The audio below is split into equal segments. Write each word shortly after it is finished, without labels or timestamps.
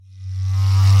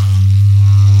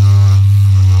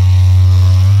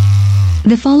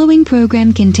The following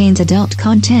program contains adult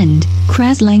content,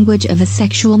 crass language of a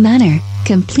sexual manner,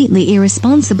 completely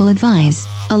irresponsible advice,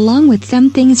 along with some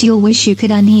things you'll wish you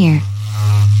could unhear.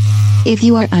 If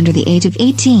you are under the age of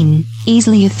 18,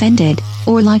 easily offended,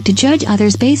 or like to judge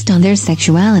others based on their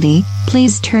sexuality,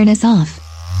 please turn us off.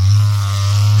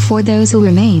 For those who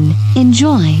remain,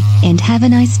 enjoy, and have a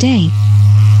nice day.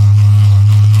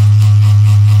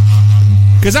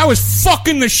 Because I was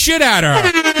fucking the shit out of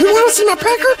her. You want to see my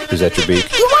pecker? Is that your beak?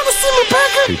 You want to see my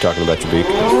pecker? Are you talking about your beak?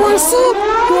 You want to see it?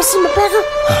 You want to see my pecker?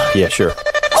 Yeah, sure. There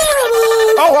it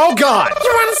is. Oh, God! You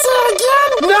want to see it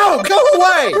again? No, go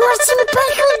away! You want to see my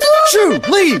pecker again? Shoo,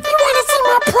 leave! You want to see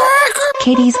my pecker?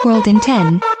 Katie's World in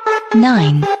 10,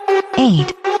 9,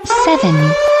 8,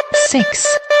 7, 6,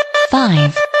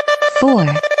 5, 4,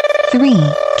 3.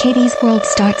 Katie's World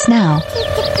starts now.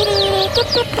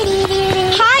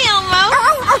 Hi, Elmo.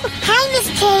 Hi, Miss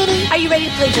Katie. Are you ready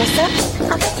to play dress up?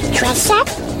 Dress up?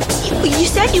 You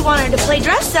said you wanted to play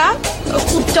dress up.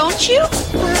 Well, don't you?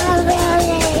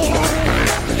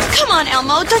 Come on,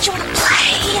 Elmo. Don't you want to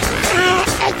play?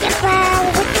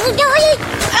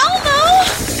 Elmo!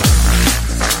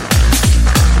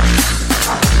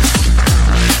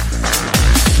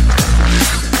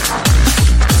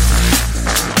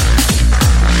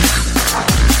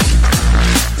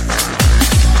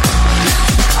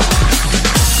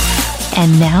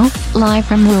 And now, live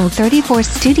from Rule 34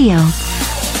 Studio,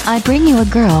 I bring you a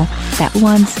girl that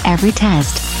wants every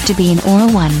test to be an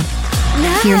oral one.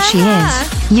 Here she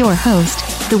is, your host,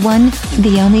 the one,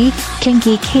 the only,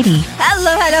 Kinky Katie.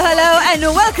 Hello, and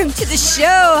welcome to the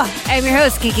show. I'm your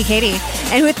host, Kinky Katie,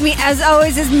 and with me, as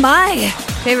always, is my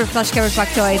favorite plush-covered fuck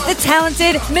toy, the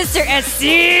talented Mr.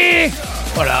 SC.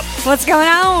 What up? What's going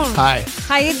on? Hi.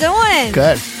 How you doing?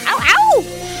 Good. Ow!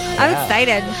 I'm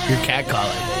excited. You're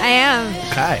catcalling. I am.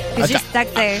 Okay. Because you're stuck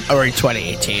there. We're in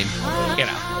 2018. You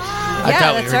know. I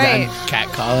thought we that's were right. done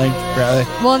catcalling. Really?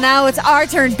 Well, now it's our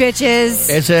turn, bitches.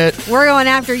 Is it? We're going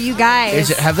after you guys. Is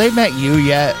it? Have they met you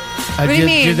yet? What do you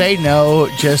mean? Do they know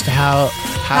just how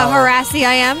How harassy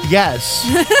I am? Yes.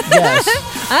 Yes.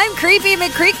 I'm Creepy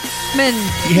McCreekman.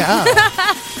 Yeah.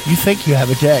 You think you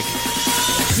have a dick?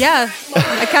 Yeah.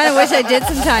 I kind of wish I did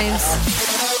sometimes.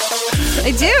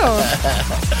 I do.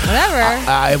 Whatever.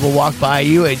 I will walk by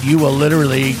you and you will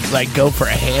literally go for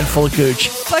a handful of gooch.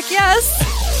 Fuck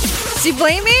yes. Do you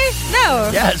blame me? No.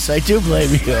 Yes, I do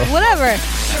blame you. Whatever.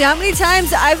 See how many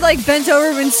times I've bent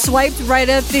over and swiped right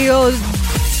up the old...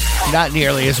 Not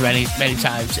nearly as many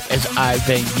times as I've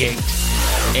been yanked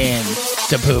in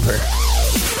the pooper.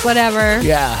 Whatever.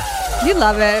 Yeah. You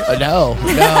love it. No.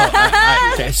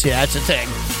 See, that's the thing.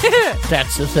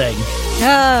 That's the thing.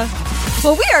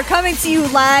 Well, we are coming to you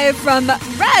live from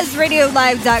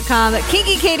RazRadioLive.com,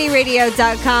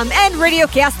 KinkyKatieRadio.com, and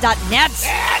RadioChaos.net.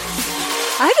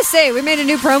 I have to say, we made a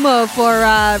new promo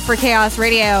for Chaos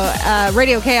Radio,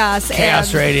 Radio Chaos.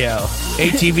 Chaos Radio,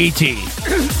 ATVT,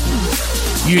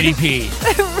 UDP,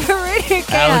 Radio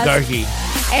Chaos. Oligarchy.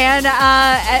 And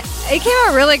it came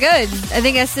out really good. I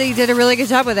think SC did a really good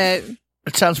job with it.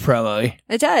 It sounds promo-y.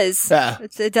 It does. Yeah.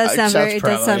 It does sound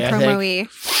promo-y.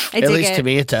 I dig At least it. to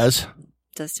me, it does. It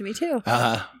does to me too.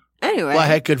 Anyway. Well, I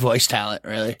had good voice talent,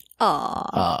 really.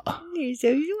 Aw. You're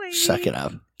so sweet. Suck it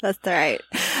up. That's all right.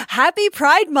 Happy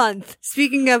Pride Month.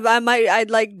 Speaking of, I'd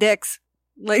like dicks.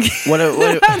 I'd like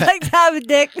to have a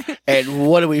dick. And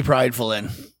what are we prideful in?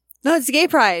 No, it's Gay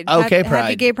Pride. Okay, Pride.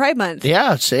 Happy Gay Pride Month.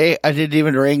 Yeah, see? I didn't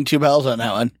even ring 2 bells on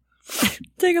that one.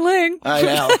 Ting-a-ling. I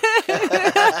know.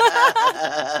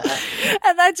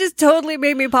 And that just totally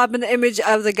made me pop in the image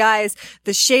of the guys,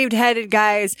 the shaved-headed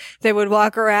guys that would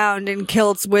walk around in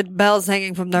kilts with bells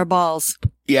hanging from their balls.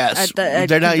 Yes. At they're not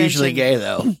convention. usually gay,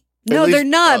 though. No, they're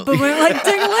not. But when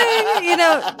ting-a-ling,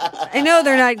 I know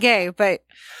they're not gay, but...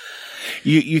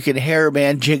 You can hear a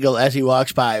man jingle as he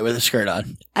walks by with a skirt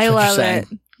on. I love it.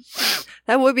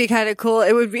 That would be kind of cool.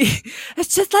 It would be.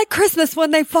 It's just like Christmas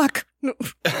when they fuck. Chink,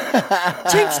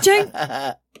 chink.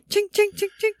 Chink, chink,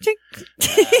 chink, chink,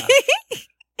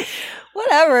 chink.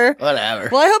 Whatever. Well,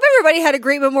 I hope everybody had a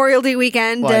great Memorial Day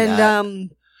weekend. Why and not?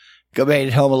 Go made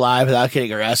it home alive without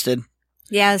getting arrested.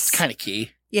 Yes. It's kind of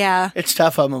key. Yeah. It's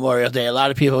tough on Memorial Day. A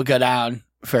lot of people go down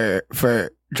for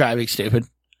driving stupid.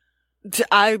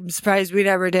 I'm surprised we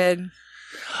never did.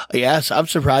 Yes, I'm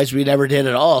surprised we never did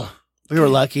at all. We were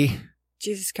lucky.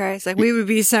 Jesus Christ. We would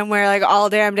be somewhere all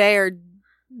damn day or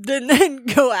then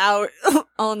go out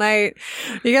all night.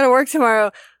 You gotta work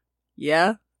tomorrow.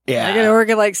 Yeah. Yeah. I gotta work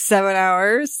in 7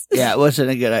 hours. Yeah, it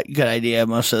wasn't a good idea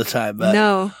most of the time, but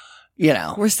no.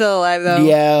 We're still alive though.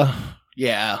 Yeah.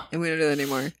 Yeah. And we don't do that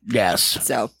anymore. Yes.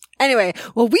 So anyway,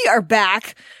 well, we are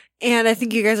back. And I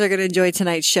think you guys are going to enjoy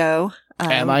tonight's show.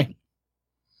 Am I?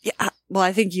 Yeah. Well,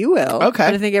 I think you will. Okay.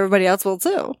 But I think everybody else will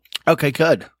too. Okay,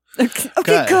 good.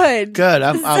 Okay, good. Good.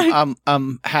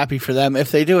 I'm happy for them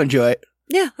if they do enjoy it.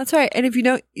 Yeah, that's right. And if you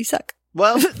don't, you suck.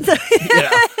 Well,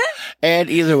 and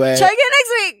either way, try again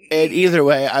next week. And either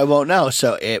way, I won't know.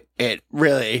 So it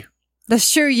really.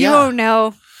 That's true. You won't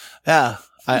know. Yeah,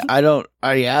 I don't.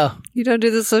 Yeah. You don't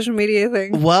do the social media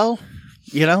thing. Well,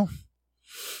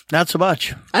 not so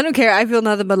much. I don't care. I feel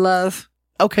nothing but love.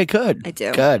 Okay, good. I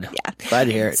do. Good. Yeah. Glad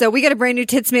to hear it. So we got a brand new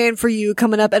Tits Man for you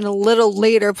coming up and a little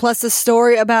later, plus a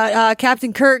story about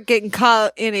Captain Kirk getting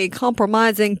caught in a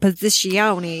compromising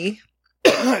position.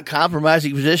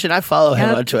 Compromising position. I follow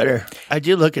him on Twitter. I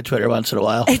do look at Twitter once in a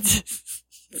while.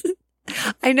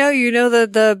 I know you know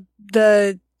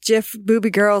the GIF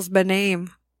booby girls by name.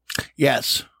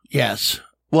 Yes.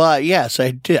 Well, yes,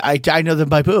 I do. I know them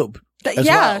by boob. As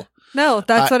well. No,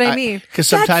 that's what I mean. Because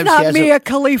sometimes that's not he has Mia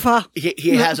Khalifa.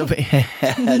 He has a.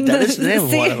 That is the name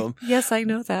of one of them. Yes, I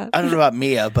know that. I don't know about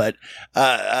Mia, but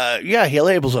yeah, he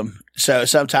labels them. So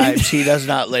sometimes he does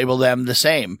not label them the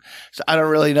same. So I don't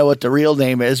really know what the real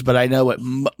name is, but I know what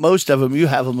most of them, you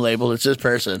have them labeled. It's this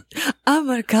person. I'm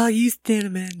going to call you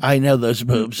Cinnamon. I know those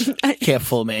boobs. Can't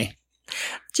fool me.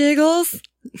 Jiggles.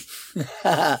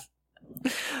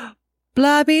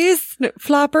 Blobbies. No,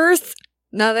 floppers.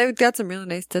 No, they've got some really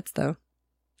nice tits, though.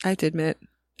 I have to admit.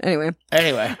 Anyway.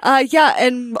 Yeah,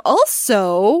 and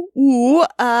also,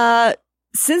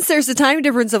 since there's a time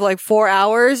difference of like 4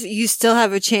 hours, you still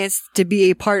have a chance to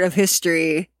be a part of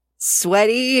history.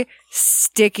 Sweaty,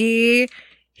 sticky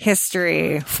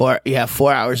history. 4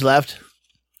 hours left.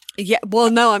 Yeah, well,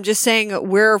 no, I'm just saying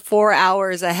we're 4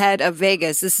 hours ahead of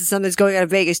Vegas. This is something that's going out of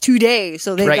Vegas today,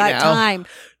 so they've got time.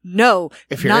 No.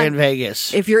 If you're in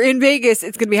Vegas. If you're in Vegas,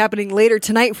 it's going to be happening later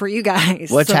tonight for you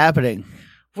guys. What's happening?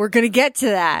 We're going to get to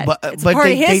that. But part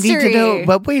of history. They need to know.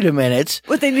 But wait a minute.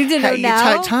 What they need to know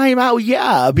now? Time out,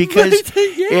 yeah. Because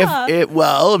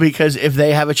because if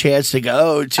they have a chance to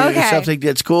go to something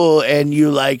that's cool and you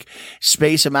like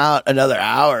space them out another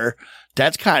hour,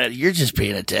 that's you're just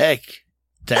being a dick.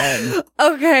 Then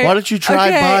okay. Why don't you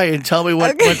drive by and tell me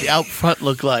what the out front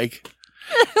looked like?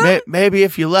 Maybe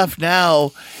if you left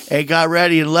now and got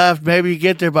ready and left, maybe you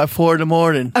get there by 4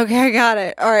 a.m. Okay, I got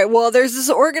it. All right. Well, there's this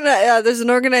there's an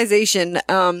organization.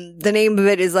 The name of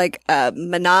it is like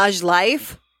Menage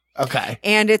Life. Okay.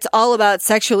 And it's all about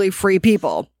sexually free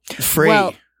people. Free.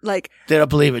 Well, like they don't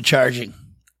believe in charging.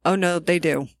 Oh no, they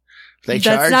do. They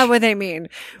charge. That's not what they mean.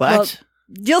 What? Well,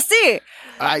 you'll see.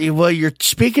 Well, you're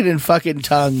speaking in fucking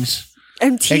tongues.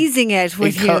 I'm teasing it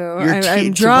with you.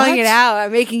 I'm drawing it out.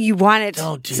 I'm making you want it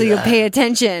so you'll pay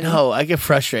attention. No, I get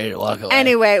frustrated and walk away.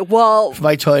 Anyway, well. If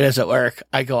my toy doesn't work,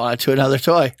 I go on to another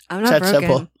toy. I'm not broken.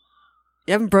 Simple.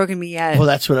 You haven't broken me yet. Well,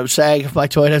 that's what I'm saying. If my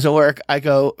toy doesn't work, I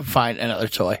go find another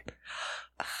toy.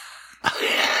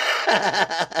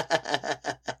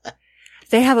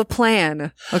 They have a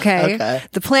plan, okay?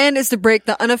 The plan is to break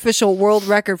the unofficial world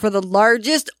record for the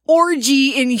largest orgy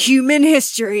in human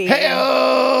history.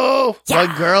 Hey-oh! Yeah.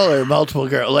 One girl or multiple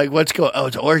girls? Like, what's going on? Oh,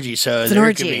 it's an orgy, so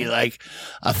there could be like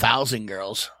 1,000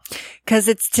 girls. Because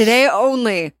it's today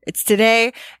only. It's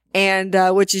today, and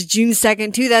which is June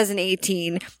 2nd,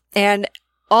 2018. And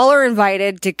all are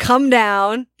invited to come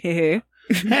down. And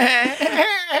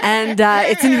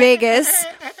it's in Vegas.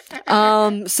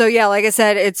 So yeah, like I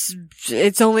said,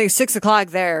 it's only 6 o'clock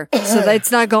there, so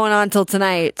it's not going on till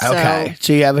tonight. Okay,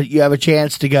 so you have a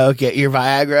chance to go get your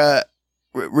Viagra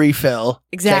refill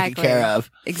taken care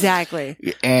of, exactly,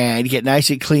 and get nice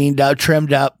and cleaned up,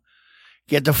 trimmed up,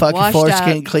 get the fucking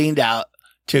foreskin cleaned out.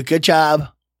 Do a good job.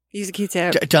 Use a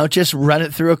Q-tip. Don't just run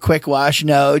it through a quick wash.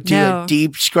 No, do a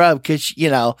deep scrub because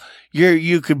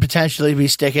you could potentially be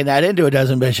sticking that into a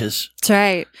dozen bitches. That's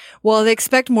right. Well, they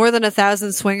expect more than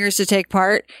 1,000 swingers to take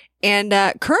part, and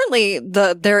currently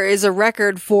there is a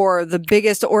record for the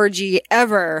biggest orgy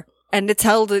ever, and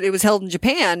it was held in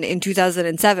Japan in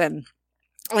 2007.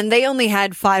 And they only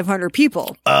had 500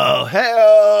 people. Oh,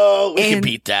 hell. We can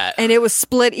beat that. And it was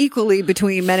split equally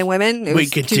between men and women. We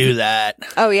could do that.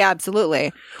 Oh, yeah,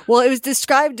 absolutely. Well, it was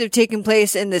described to have taken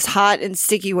place in this hot and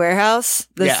sticky warehouse.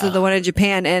 This is the one in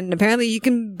Japan. And apparently you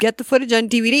can get the footage on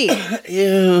DVD.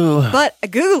 Ew. But I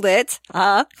Googled it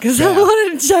because I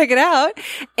wanted to check it out.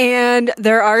 And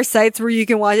there are sites where you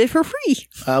can watch it for free.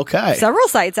 Okay. Several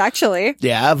sites, actually.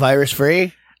 Yeah, virus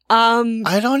free?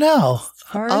 I don't know.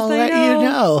 I'll let you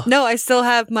know. No, I still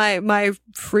have my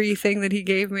free thing that he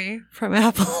gave me from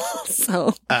Apple.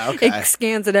 So it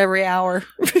scans it every hour.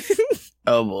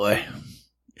 Oh boy.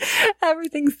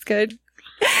 Everything's good.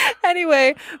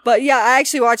 Anyway, but yeah, I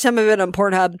actually watched some of it on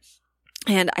Pornhub.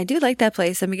 And I do like that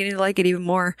place. I'm beginning to like it even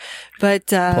more. But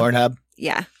Pornhub.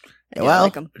 yeah. I do Well,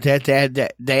 like 'em.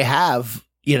 they have,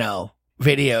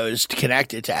 videos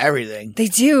connected to everything. They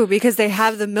do, because they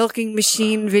have the milking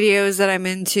machine videos that I'm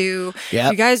into. Yep.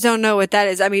 If you guys don't know what that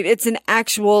is, I mean, it's an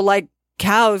actual, like,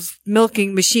 cow's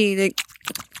milking machine.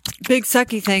 Big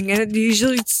sucky thing. And it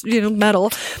usually it's,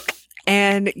 metal.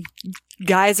 And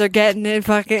guys are getting it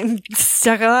fucking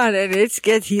stuck on, and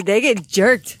they get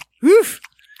jerked. Woof.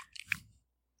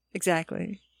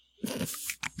 Exactly.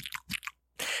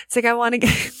 It's like I want to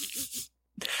get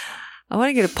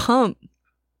a pump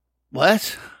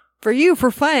What? for you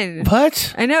for fun.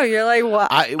 What? I know you're like, well,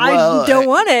 I well, don't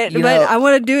want it, you but know, I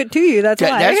want to do it to you. That's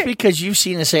why. That's because you've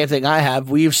seen the same thing I have.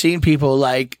 We've seen people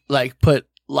like put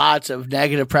lots of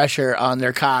negative pressure on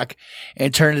their cock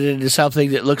and turn it into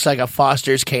something that looks like a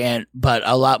Foster's can, but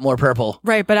a lot more purple.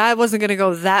 Right, but I wasn't going to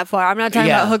go that far. I'm not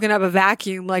talking about hooking up a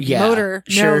vacuum motor.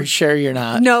 No. Sure, you're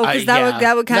not. No, because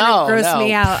that would kind of gross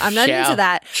me out. I'm not into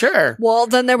that. Sure. Well,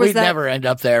 then there was We'd never end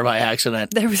up there by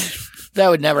accident. There was that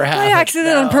would never happen. by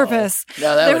accident on purpose.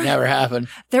 No, that would never happen.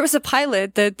 There was a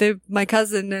pilot that my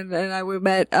cousin and I we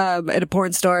met at a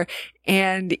porn store,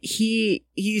 and he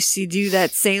used to do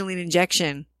that saline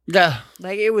injection. Yeah.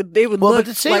 Like it would look but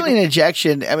the saline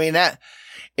injection, I mean, that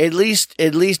at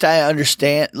least I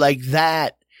understand, like,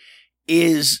 that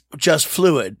is just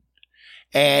fluid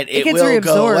and it gets will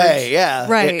go reabsorbed. away. Yeah.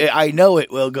 Right. I know it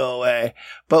will go away.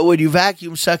 But when you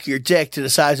vacuum suck your dick to the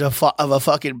size of a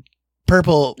fucking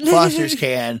purple Foster's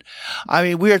can, I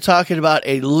mean, we are talking about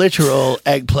a literal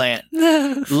eggplant.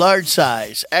 Large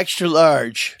size, extra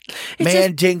large,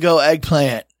 Mandingo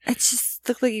eggplant. It just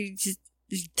looked like you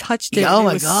touched it. Oh and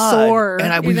my it was God. sore.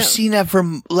 And we've seen that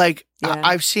from Yeah.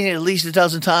 I've seen it at least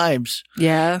 1,000 times.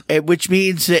 Yeah. Which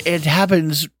means that it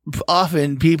happens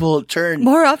often. People turn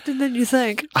More often than you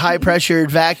think. high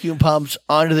pressured vacuum pumps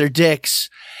onto their dicks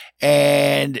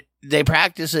and they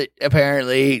practice it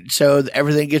apparently. So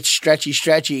everything gets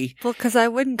stretchy. Well, because I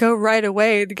wouldn't go right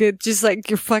away to get just like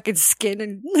your fucking skin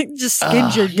and like just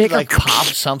skins your dick. You like pop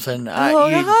something.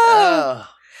 Oh,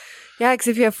 yeah, because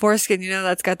if you have foreskin,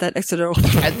 that's got that extra little.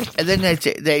 And then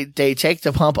they take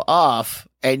the pump off,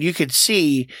 and you can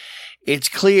see it's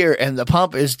clear, and the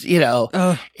pump is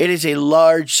it is a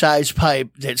large size pipe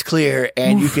that's clear,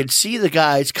 and you can see the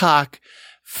guy's cock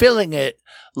filling it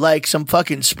like some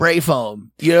fucking spray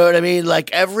foam. You know what I mean?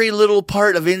 Like every little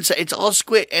part of inside, it's all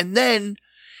squid, and then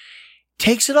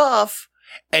takes it off.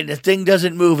 And the thing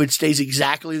doesn't move. It stays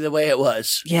exactly the way it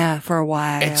was. Yeah, for a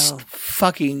while. It's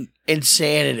fucking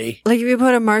insanity. Like if you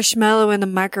put a marshmallow in the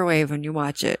microwave when you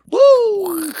watch it.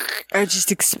 Woo! It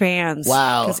just expands.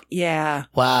 Wow. Yeah.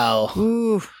 Wow.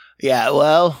 Ooh. Yeah,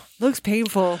 well. Looks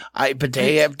painful. But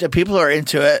the people who are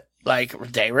into it, like,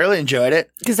 they really enjoyed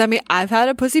it. Because, I mean, I've had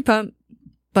a pussy pump,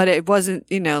 but it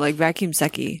wasn't, like vacuum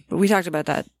sucky. But we talked about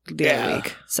that the other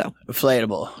week. So.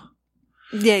 Inflatable.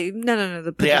 Yeah, no.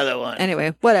 The other one.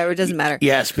 Anyway, whatever. It doesn't matter.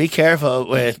 Yes, be careful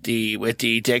with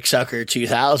the Dick Sucker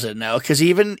 2000 now, because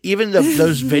even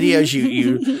those videos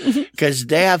you because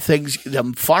they have things.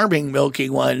 The farming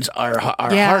milking ones are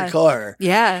hardcore.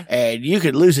 Yeah, and you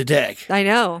could lose a dick. I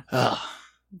know. Oh.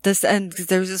 And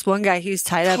there was this one guy, he was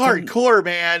tied up. Hardcore,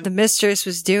 man. The mistress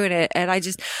was doing it, and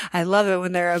I love it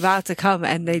when they're about to come,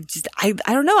 and they just I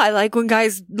don't know. I like when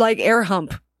guys like air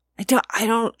hump. I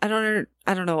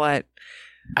don't know what.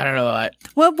 I don't know what.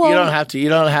 Well, you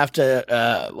don't have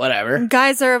to. Whatever.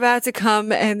 Guys are about to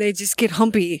come and they just get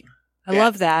humpy. I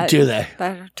love that. Do they?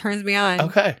 That turns me on.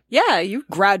 Okay. Yeah, you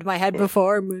grabbed my head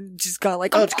before and just got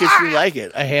like. Oh, it's because you like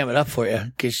it. I ham it up for you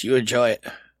because you enjoy it.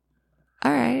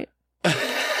 All right.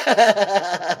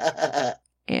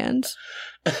 And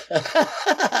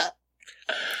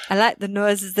I like the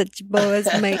noises that you boys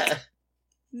make.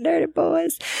 Dirty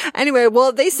boys. Anyway,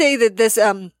 well, they say that this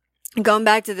going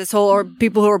back to this whole, or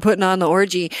people who are putting on the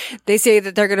orgy, they say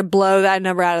that they're going to blow that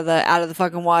number out of the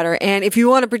fucking water. And if you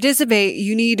want to participate,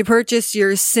 you need to purchase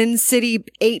your Sin City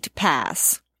 8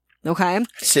 pass. Okay.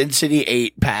 Sin City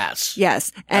 8 pass.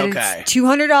 Yes. And it's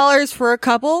 $200 for a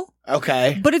couple.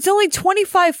 Okay. But it's only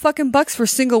 25 fucking bucks for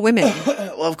single women.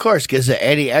 Well, of course, because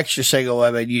any extra single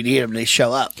women, you need them to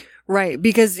show up. Right.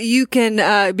 Because you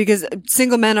can, because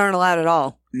single men aren't allowed at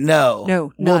all.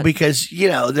 No. Well, because,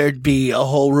 there'd be a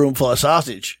whole room full of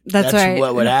sausage. That's right.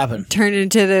 What would happen. Turn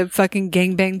into the fucking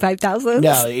gangbang 5000.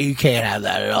 No, you can't have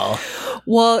that at all.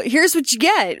 Well, here's what you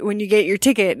get when you get your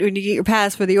ticket, when you get your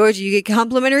pass for the orgy. You get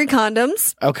complimentary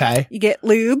condoms. Okay. You get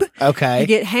lube. Okay. You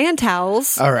get hand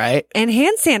towels. All right. And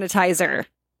hand sanitizer.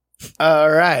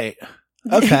 All right.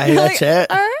 Okay, that's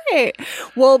it. All right.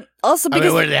 Well, also I because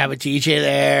mean, what, do they have a DJ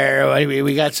there? What do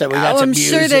we got some. We got some I'm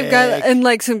music. sure they've got and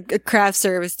like some craft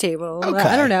service table. Okay.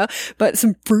 I don't know, but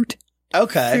some fruit.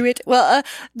 Okay. Fruit. Well,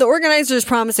 the organizers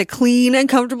promise a clean and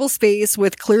comfortable space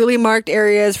with clearly marked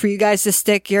areas for you guys to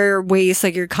stick your waste,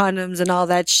 like your condoms and all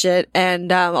that shit,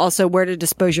 and also where to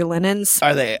dispose your linens.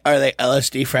 Are they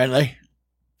LSD friendly?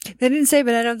 They didn't say,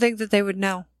 but I don't think that they would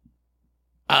know.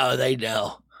 Oh, they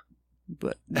know.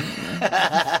 But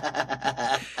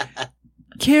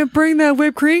can't bring that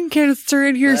whipped cream canister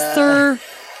in here, sir.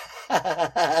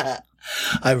 I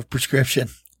have a prescription.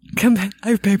 Come back. I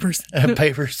have papers.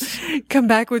 Papers. Come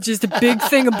back with just a big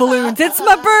thing of balloons. It's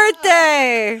my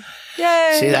birthday.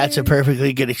 Yay. See, that's a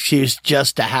perfectly good excuse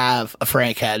just to have a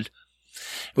Frank head.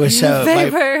 So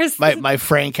papers. my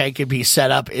Frank head could be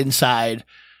set up inside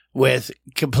with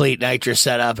complete nitrous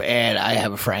setup, and I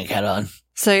have a Frank head on.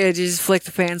 So you just flick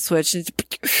the fan switch and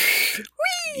it's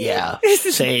Yeah.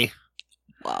 See?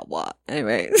 Wah, wah.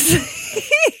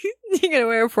 Anyways. You gonna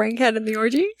wear a Frank head in the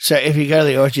orgy? So if you go to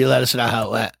the orgy, let us know how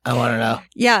it went. I want to know.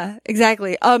 Yeah,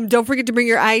 exactly. Don't forget to bring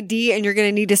your ID, and you're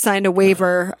gonna need to sign a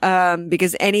waiver,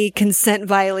 because any consent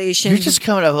violation You're just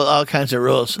coming up with all kinds of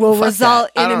rules. will Fuck result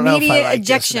that. I in don't know if I immediate like this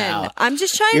ejection. now. I'm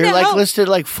just trying You're to like help. listed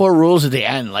like 4 rules at the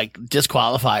end, like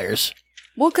disqualifiers.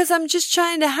 Well, because I'm just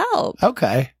trying to help.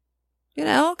 Okay. You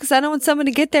know, because I don't want someone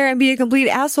to get there and be a complete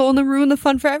asshole and then ruin the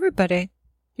fun for everybody.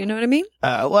 You know what I mean?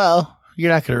 Well, you're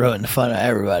not going to ruin the fun of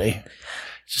everybody.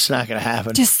 It's just not going to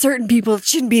happen. Just certain people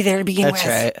shouldn't be there to begin That's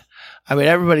with. right. I mean,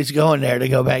 everybody's going there to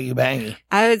go bangy bangy.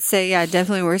 I would say, yeah,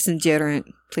 definitely wear some deodorant,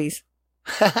 please.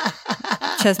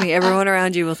 Trust me, everyone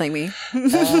around you will thank me.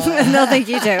 And they'll thank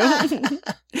you too.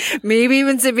 Maybe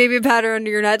even some baby powder under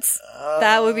your nuts.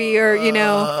 That would be your,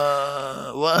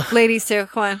 Well, ladies too.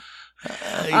 Come on.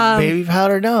 baby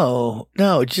powder, no.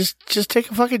 No, just take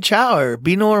a fucking shower.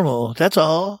 Be normal. That's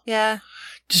all. Yeah.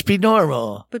 Just be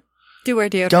normal. But do wear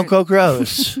deodorant. Don't go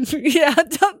gross. Yeah,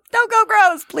 don't go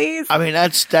gross, please. I mean,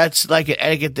 that's like an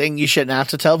etiquette thing you shouldn't have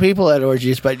to tell people at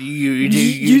orgies, but you do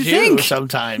You think?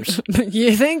 sometimes.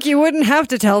 You think you wouldn't have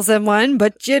to tell someone,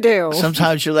 but you do.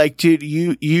 Sometimes you're like, dude,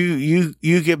 you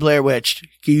get Blair Witched.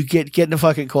 You get in the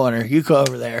fucking corner. You go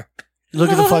over there. Look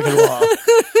at the fucking wall.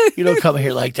 You don't come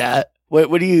here like that. What?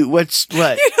 You don't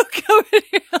come in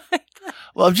here like that.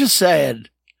 Well, I'm just saying.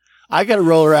 I got to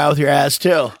roll around with your ass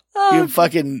too. Oh. You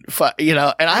fucking, and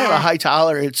I have a high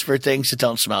tolerance for things that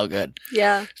don't smell good.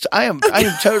 Yeah. So I am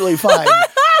totally fine.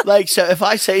 Like, so if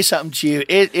I say something to you,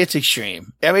 it's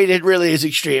extreme. I mean, it really is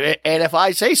extreme. And if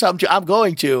I say something to you, I'm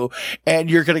going to, and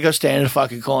you're going to go stand in the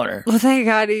fucking corner. Well, thank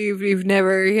God you've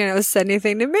never, said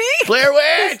anything to me. Blair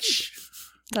Witch!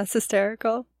 That's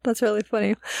hysterical. That's really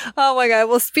funny. Oh my God.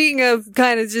 Well, speaking of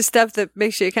kind of just stuff that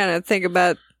makes you kind of think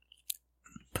about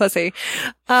pussy,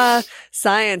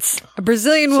 science. A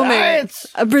Brazilian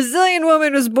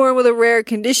woman was born with a rare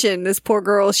condition. This poor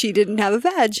girl, she didn't have a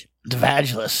vag. The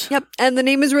vaginalist. Yep. And the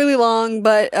name is really long,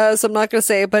 but, so I'm not going to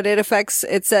say it, but it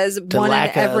says one in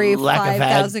every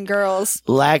 5,000 girls.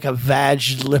 Lack of vag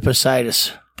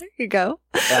lipocytis. There you go.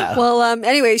 Yeah. Well,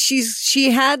 anyway,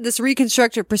 she had this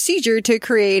reconstructive procedure to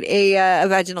create a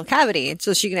vaginal cavity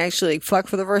so she can actually fuck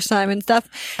for the first time and stuff.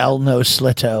 El no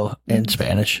slito in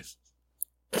Spanish.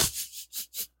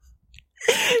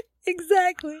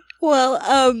 Exactly.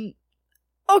 Well,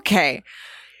 okay.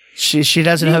 She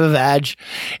doesn't have a vag,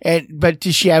 but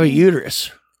does she have a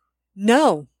uterus?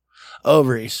 No.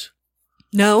 Ovaries?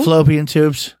 No. Fallopian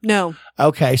tubes? No.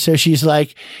 Okay, so she's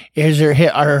like,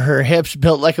 are her hips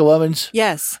built like a woman's?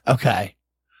 Yes. Okay.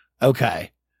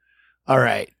 All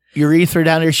right. Urethra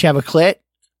down there, she have a clit?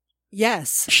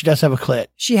 Yes. She does have a clit.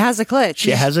 She has a clit.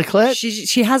 She has a clit?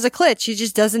 She has a clit. She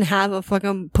just doesn't have a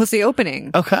fucking pussy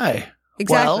opening. Okay.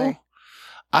 Exactly.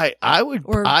 Well, I would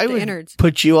Or I the would innards.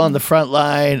 put you on the front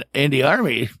line in the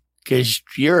army because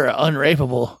you're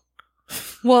unrapeable.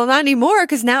 Well, not anymore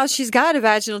because now she's got a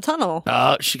vaginal tunnel.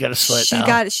 Oh, she got a slit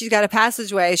now. She's got a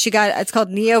passageway. It's called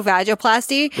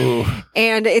neovagoplasty. Ooh.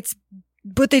 And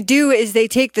what they do is they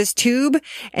take this tube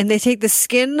and they take the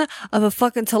skin of a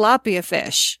fucking tilapia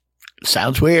fish.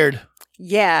 Sounds weird.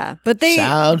 Yeah, but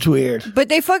Sounds weird. But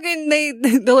they're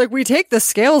like, we take the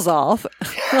scales off.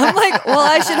 I'm like, well,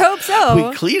 I should hope so.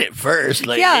 We clean it first,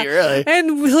 like Yeah. really.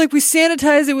 And we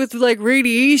sanitize it with like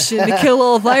radiation to kill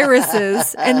all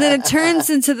viruses. And then it turns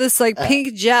into this like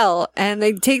pink gel. And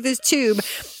they take this tube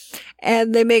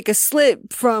and they make a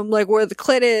slit from like where the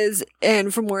clit is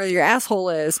and from where your asshole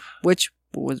is, which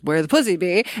was where the pussy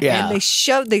be. Yeah. And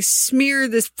they smear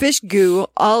this fish goo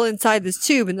all inside this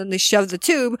tube and then they shove the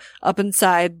tube up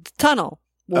inside the tunnel.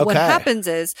 Well, what Okay. happens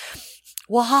is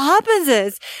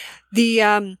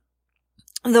the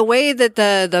way that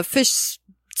the fish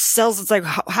cells, it's like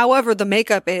however the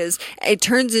makeup is, it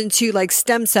turns into like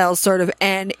stem cells sort of,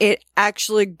 and it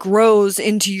actually grows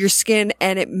into your skin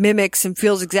and it mimics and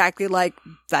feels exactly like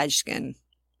vag skin.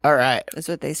 All right. That's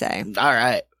what they say. All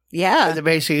right. Yeah.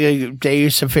 Basically, they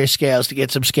use some fish scales to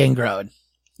get some skin growing.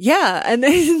 Yeah. And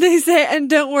they say, and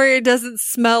don't worry, it doesn't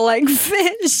smell like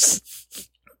fish.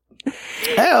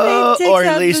 Hey-oh. It takes Or out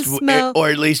at the least, smell. or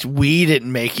at least we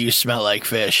didn't make you smell like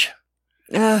fish.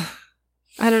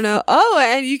 I don't know. Oh,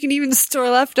 and you can even store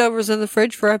leftovers in the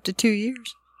fridge for up to 2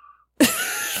 years.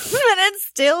 And it's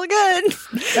still good.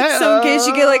 So in case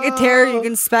you get like a tear, you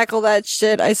can spackle that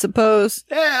shit, I suppose.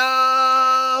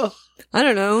 Hey-oh. I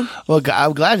don't know. Well,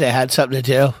 I'm glad they had something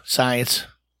to do. Science.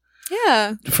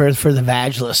 Yeah. For the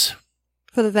vagless.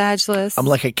 For the vagless. I'm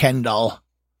like a Ken doll.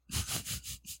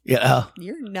 You know?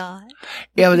 You're not.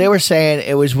 Yeah, but they were saying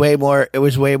it was way more,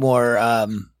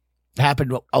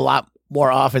 happened a lot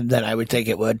more often than I would think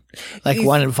it would. Like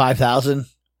 1 in 5,000.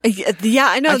 Yeah,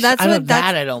 I know.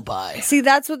 I don't buy. See,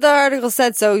 that's what the article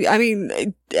said. So, I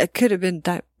mean, it could have been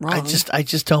that wrong. I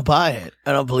just don't buy it.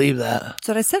 I don't believe that. That's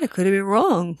what I said. It could have been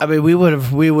wrong. I mean, we would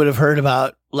have heard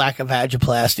about lack of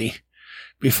vaginoplasty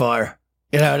before.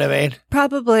 You know what I mean?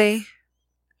 Probably.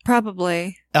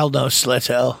 Elno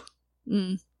Slito.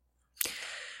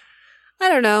 I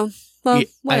don't know. Well,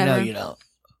 whatever. I know you don't.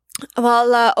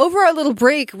 Well, over our little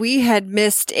break, we had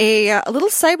missed a little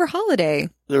cyber holiday.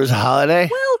 There was a holiday?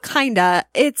 Well, kinda.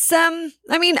 It's, I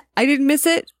mean, I didn't miss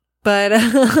it, but,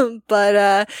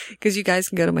 cause you guys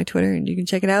can go to my Twitter and you can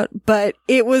check it out. But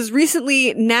it was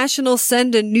recently National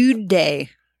Send a Nude Day.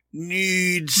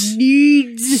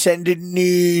 Nudes. Send a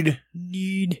nude.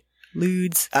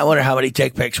 Ludes. I wonder how many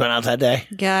dick pics went out that day.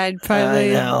 God,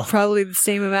 probably the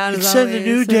same amount as Send a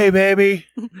nude day, baby.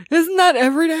 Isn't that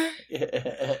every day?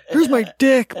 Here's my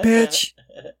dick, bitch.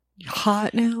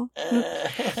 Hot now.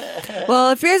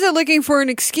 Well, if you guys are looking for an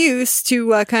excuse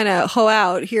to kind of hoe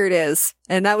out, here it is.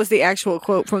 And that was the actual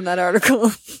quote from that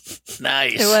article.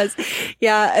 Nice. It was.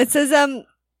 Yeah, it says,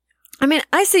 I mean,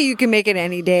 I say you can make it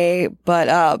any day,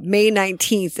 but May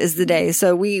 19th is the day.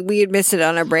 So we had missed it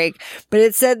on our break. But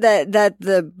it said that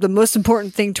the most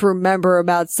important thing to remember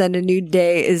about Send a Nude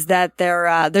Day is that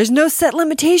there's no set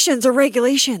limitations or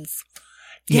regulations.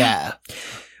 Yeah.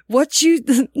 What you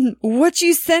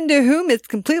send to whom is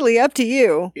completely up to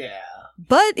you. Yeah.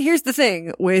 But here's the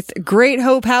thing. With great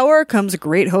hoe power comes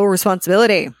great hoe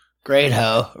responsibility. Great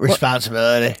hoe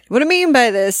responsibility. What I mean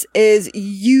by this is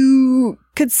you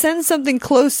could send something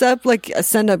close up, like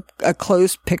send a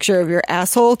close picture of your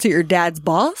asshole to your dad's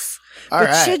boss.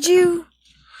 But should you?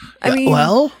 I mean,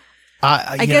 well,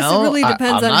 I guess it really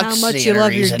depends on how much you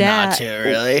love your dad. Not to,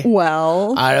 really.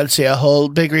 Well, I don't see a whole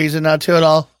big reason not to at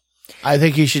all. I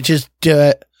think you should just do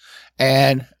it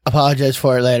and apologize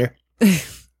for it later.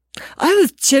 I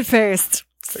was shit-faced.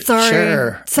 Sorry.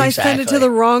 Sure. So I sent it to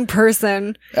the wrong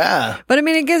person. Yeah. But I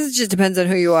mean, I guess it just depends on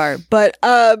who you are. But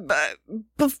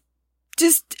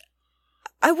just,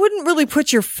 I wouldn't really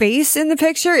put your face in the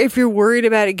picture if you're worried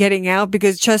about it getting out,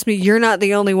 because trust me, you're not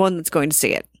the only one that's going to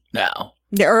see it. No.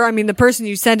 Or, I mean, the person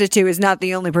you send it to is not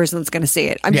the only person that's going to see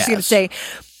it. I'm just going to say,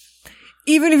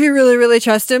 even if you really, really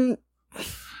trust him.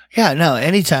 Yeah, no,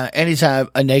 anytime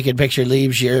a naked picture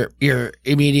leaves your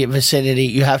immediate vicinity,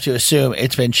 you have to assume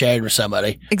it's been shared with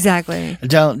somebody. Exactly.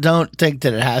 Don't think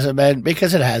that it hasn't been,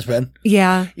 because it has been.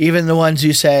 Yeah. Even the ones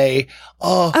who say,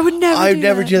 "Oh, I'd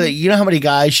never do that." You know how many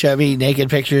guys show me naked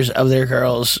pictures of their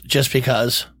girls just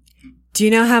because? Do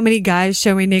you know how many guys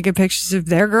show me naked pictures of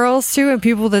their girls too, and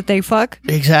people that they fuck?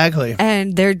 Exactly.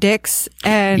 And their dicks,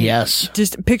 and yes,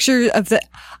 just pictures of the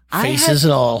faces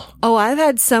and all. Oh, I've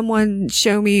had someone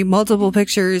show me multiple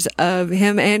pictures of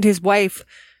him and his wife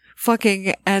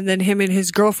fucking, and then him and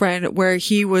his girlfriend, where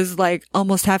he was like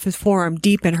almost half his forearm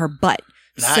deep in her butt.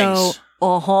 Nice.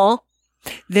 So,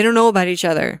 they don't know about each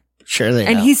other. Sure they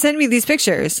And know. he sent me these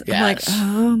pictures. Yes. I'm like,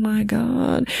 oh my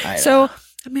God. So,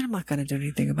 I mean, I'm not going to do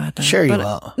anything about that. Sure you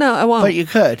won't. No, I won't. But you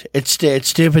could. It's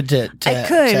stupid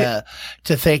to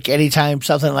think anytime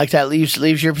something like that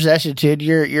leaves your possession, dude,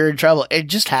 you're in trouble. And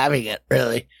just having it,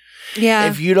 really. Yeah.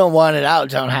 If you don't want it out,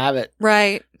 don't have it.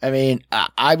 Right. I mean,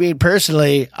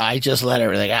 personally, I just let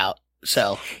everything out.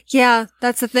 So. Yeah,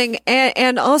 that's the thing.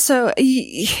 And also,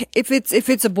 if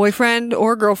it's a boyfriend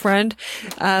or girlfriend,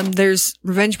 there's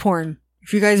revenge porn.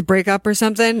 If you guys break up or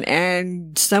something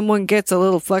and someone gets a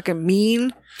little fucking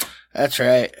mean. That's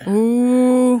right.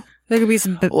 Ooh, there could be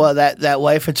some. Well, that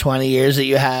wife of 20 years that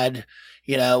you had,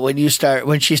 You know, when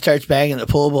she starts banging the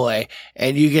pool boy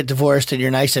and you get divorced and you're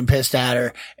nice and pissed at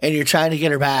her and you're trying to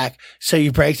get her back. So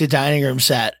you break the dining room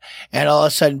set and all of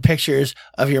a sudden pictures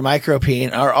of your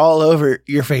micropene are all over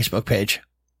your Facebook page.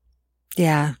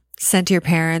 Yeah. Sent to your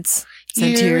parents.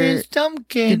 Sent to Here your is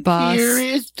Dumpkin. boss. Here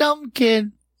is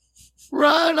Dumpkin.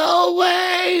 Run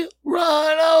away.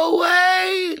 Run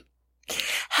away.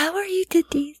 How are you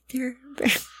today, sir?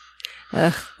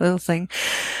 Little thing.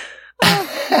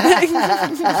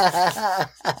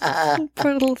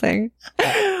 Poor little thing.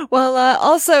 Well,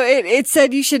 also it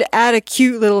said you should add a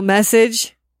cute little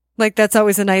message. Like that's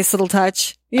always a nice little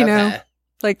touch, you know,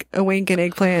 like a wink and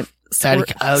eggplant squirt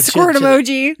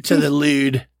emoji to the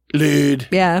lewd.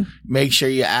 Yeah. Make sure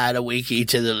you add a winky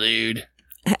to the lewd.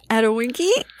 Add a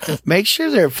winky? Make sure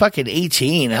they're fucking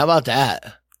 18. How about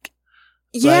that?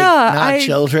 Yeah, not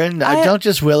children. Don't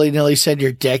just willy nilly send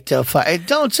your dick to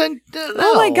don't send. No.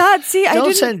 Oh my God! See,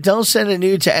 don't send a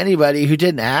nude to anybody who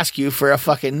didn't ask you for a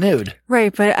fucking nude.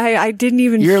 Right, but I didn't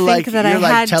even think that I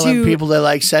had to. Telling people to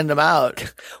like send them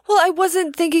out. Well, I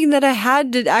wasn't thinking that I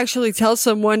had to actually tell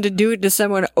someone to do it to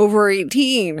someone over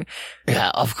 18.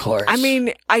 Yeah, of course. I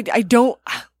mean, I don't.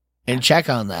 And check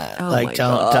on that. Oh like,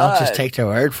 don't just take their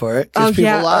word for it because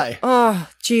people lie. Oh,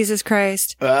 Jesus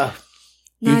Christ.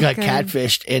 You got good.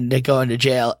 catfished and they go into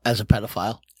jail as a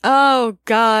pedophile. Oh,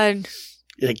 God.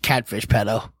 You're a catfish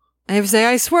pedo. I have to say,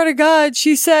 I swear to God,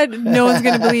 she said no one's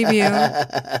going to believe you.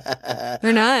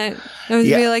 They're not. No one's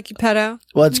going to be like, you pedo.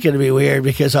 Well, it's going to be weird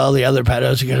because all the other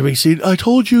pedos are going to be seen. I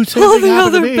told you, same all thing the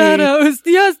happened other to me. pedos.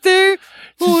 Yes, they're.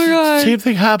 Oh, my God. Same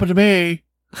thing happened to me.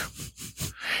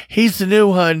 He's the new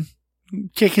one.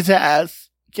 Kick his ass.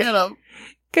 Get him.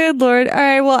 Good Lord. All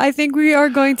right. Well, I think we are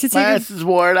going to My take ass is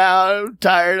worn out. I'm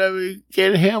tired of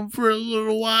getting him for a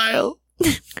little while.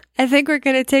 I think we're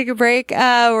going to take a break.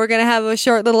 We're going to have a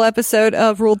short little episode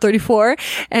of Rule 34.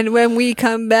 And when we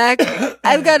come back,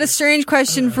 I've got a strange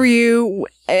question for you.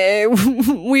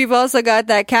 We've also got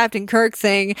that Captain Kirk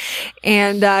thing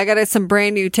and I got some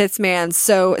brand new tits, man.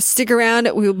 So stick around.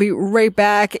 We'll be right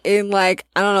back in 2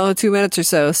 minutes or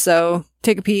so. So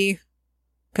take a pee.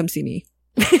 Come see me.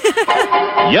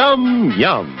 Yum,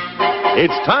 yum.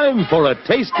 It's time for a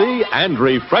tasty and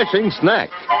refreshing snack.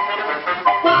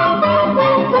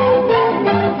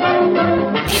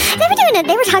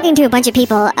 They were talking to a bunch of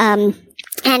people, and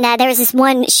there was this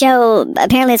one show,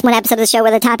 apparently this one episode of the show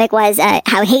where the topic was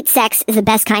how hate sex is the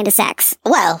best kind of sex.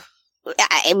 Well,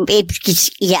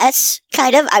 yes,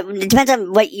 kind of. It depends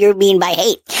on what you mean by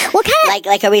hate. What kind of...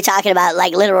 Like, are we talking about,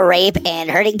 literal rape and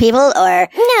hurting people? Or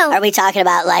no. Are we talking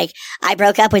about, I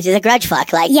broke up with you, the grudge fuck?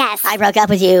 Yes. I broke up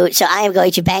with you, so I am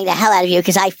going to bang the hell out of you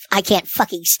because I can't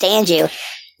fucking stand you.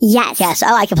 Yes. Yes.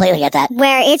 Oh, I completely get that.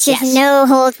 Where it's just no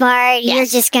holds barred. Yes. You're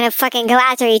just going to fucking go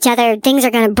after each other. Things are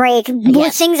going to break.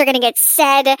 Yes. Things are going to get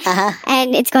said. Uh-huh.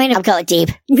 And it's going to... I'm going deep.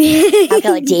 I'm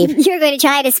going deep. You're going to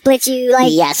try to split you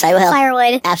like... Yes, I will.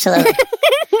 Firewood. Absolutely.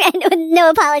 And with no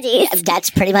apologies.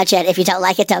 That's pretty much it. If you don't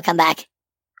like it, don't come back.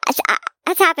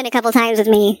 That's happened a couple times with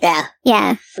me. Yeah.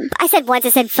 Yeah. I said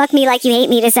fuck me like you hate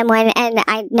me to someone, and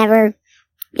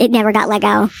it never got let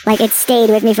go. It stayed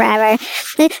with me forever.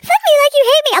 Fuck me like you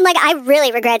hate me. I'm like, I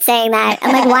really regret saying that.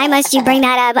 I'm like, why must you bring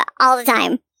that up all the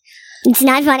time? It's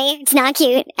not funny. It's not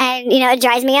cute. And, it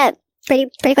drives me up pretty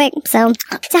quick. So how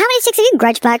many chicks have you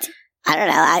grudge fucked? I don't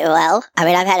know.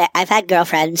 I've had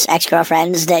girlfriends,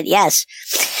 ex-girlfriends that, yes,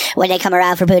 when they come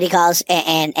around for booty calls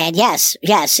and yes,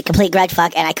 complete grudge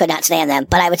fuck, and I could not stand them,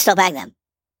 but I would still bang them.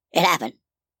 It happened.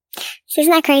 So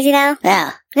isn't that crazy though?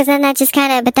 Yeah. Because then that just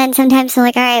kind of, but then sometimes they're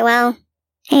like, all right, well,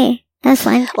 hey, that's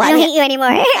fun. Well, I don't hate you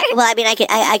anymore. Well,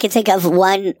 I can think of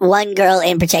one girl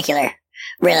in particular,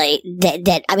 really,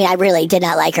 that I really did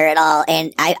not like her at all.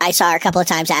 And I saw her a couple of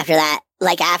times after that,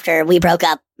 after we broke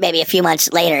up, maybe a few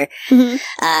months later,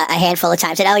 a handful of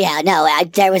times.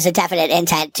 And there was a definite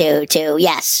intent to,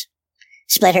 yes,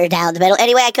 split her down the middle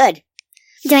any way I could.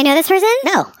 Do I know this person?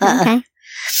 No. Okay.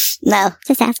 No.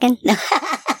 Just asking. No.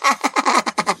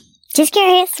 Just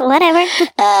curious. Whatever.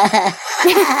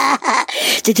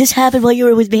 Did this happen while you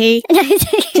were with me?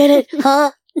 Did it?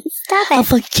 Huh? Stop it. I'll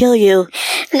fucking kill you.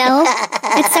 No.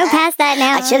 It's so past that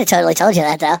now. I should have totally told you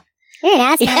that, though. You're an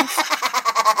ass.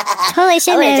 Totally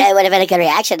shouldn't have. It would have been a good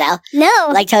reaction, though.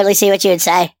 No. Totally see what you would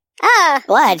say. Oh.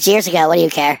 What? It's years ago. What do you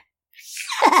care?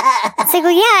 It's like,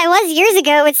 well, yeah, it was years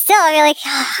ago, but still, I'd be like,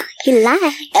 oh, you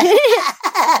lied.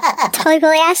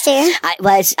 Totally asked you.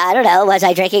 I don't know, was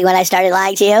I drinking when I started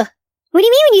lying to you? What do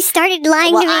you mean when you started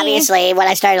lying to me? Well, obviously, when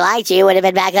I started lying to you would have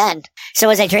been back then. So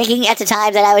was I drinking at the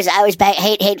time that I was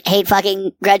hate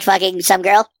fucking, grudge fucking some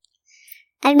girl?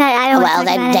 I don't Well,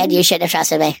 then you shouldn't have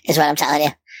trusted me, is what I'm telling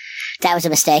you. That was a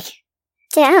mistake.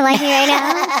 Dude, I don't like you right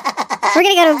now. We're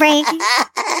gonna go to a break.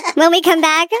 When we come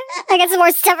back, I got some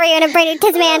more stuff for you and a braided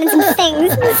tits man and some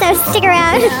things. So stick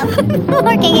around.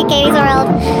 More King of Katie's World.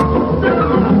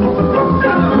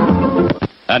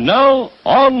 And now,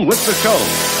 on with the show.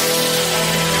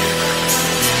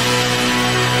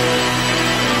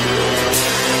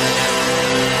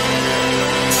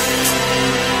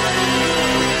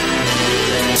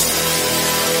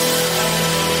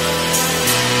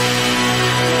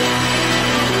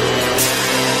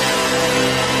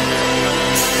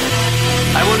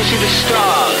 I want to see the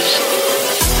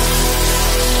stars.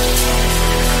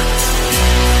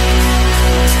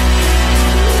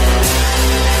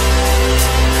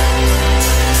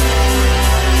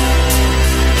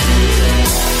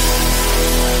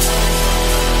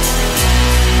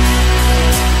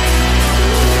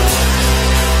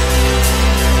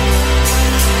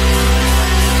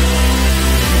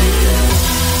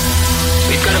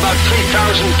 We've got about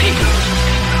 3,000 people.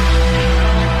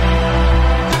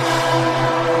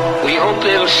 We hope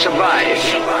they'll survive.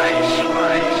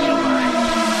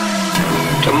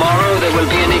 Tomorrow there will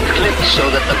be an eclipse so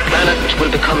that the planet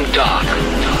will become dark.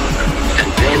 And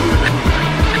then,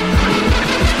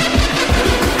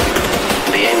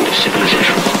 the end of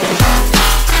civilization.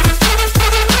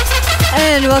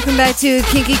 And welcome back to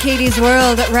Kinky Katie's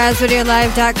World at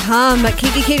RazRadioLive.com,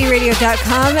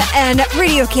 KinkyKatieRadio.com, and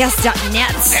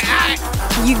RadioCast.net.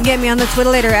 You can get me on the Twitter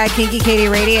later at Kinky Katie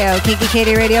Radio,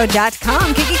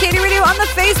 KinkyKatieRadio.com, Kinky Katie Radio on the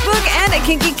Facebook, and at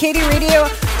KinkyKatieRadio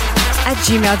at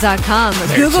gmail.com.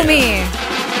 Google me.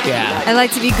 Yeah. I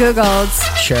like to be Googled.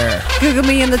 Sure. Google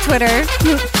me in the Twitter.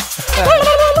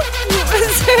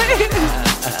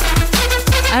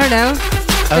 I don't know.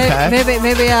 Okay.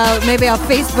 Maybe I'll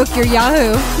Facebook your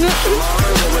Yahoo.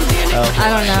 Okay. I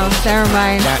don't know. Never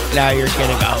mind. Now you're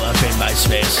getting all up in my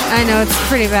space. I know, it's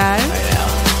pretty bad. I know.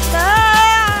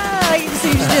 You see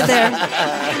what you did there.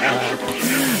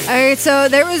 All right, so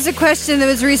there was a question that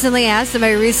was recently asked. And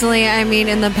by recently, I mean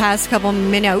in the past couple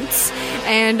minutes.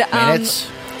 And Minutes?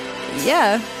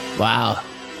 Yeah. Wow.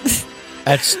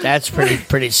 That's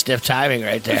pretty stiff timing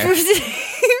right there.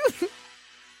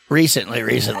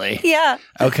 Recently. Yeah.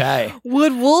 Okay.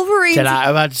 Would Wolverine... Did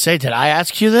I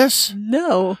ask you this?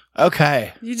 No.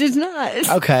 Okay. You did not.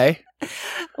 Okay.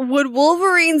 Would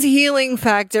Wolverine's healing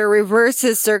factor reverse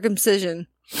his circumcision?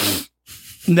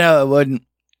 No, it wouldn't.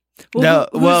 Well,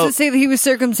 who's to say that he was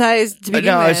circumcised to begin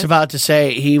No, with? I was about to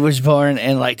say he was born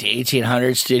in like the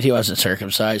 1800s, dude. He wasn't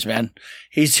circumcised, man.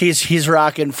 He's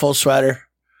rocking full sweater.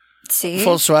 See?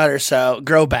 Full sweater, so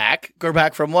grow back. Grow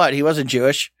back from what? He wasn't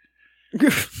Jewish.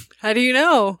 How do you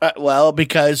know? Well,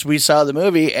 because we saw the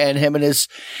movie and him and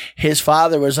his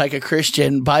father was like a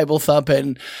Christian Bible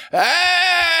thumping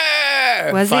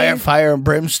Was he? fire and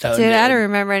brimstone. Dude, I don't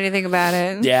remember anything about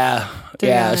it. Yeah. To be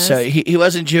Yeah. honest. So he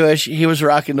wasn't Jewish. He was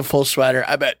rocking the full sweater.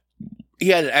 I bet he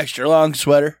had an extra long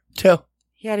sweater too.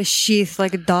 He had a sheath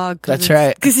like a dog. That's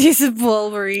right. Because he's a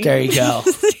Wolverine. There you go.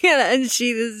 He had to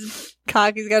unsheath his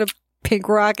cock. He's got a pink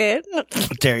rocket.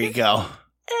 There you go.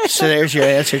 So there's your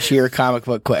answer to your comic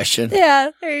book question. Yeah,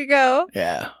 there you go.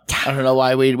 Yeah. I don't know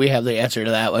why we have the answer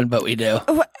to that one, but we do.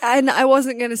 And I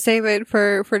wasn't going to save it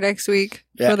for next week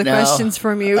Yeah, for the no. questions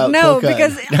from you. Oh, no, good.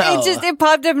 because No. it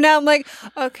popped up now. I'm like,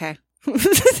 okay.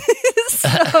 So,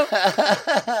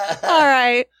 all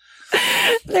right.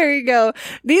 There you go.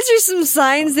 These are some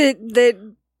signs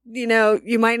that you know,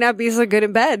 you might not be so good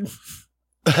in bed.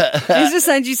 These are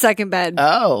signs you suck in bed.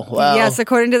 Oh, well. Yes,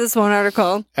 according to this one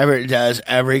article. Does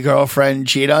every girlfriend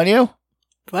cheat on you?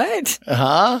 What?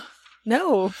 Huh?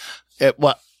 No.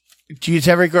 What? Does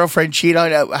every girlfriend cheat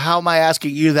on you? How am I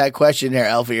asking you that question there,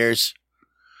 elf ears?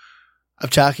 I'm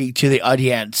talking to the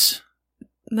audience.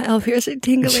 My elf ears are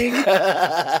tingling.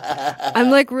 I'm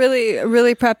like really,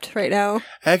 really prepped right now.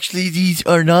 Actually, these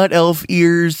are not elf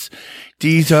ears.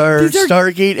 These are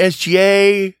Stargate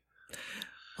SGA.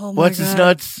 Oh my What's God. his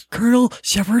nuts? Colonel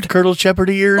Shepard. Colonel Shepard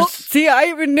ears. Oh, see, I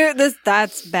even knew this.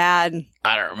 That's bad.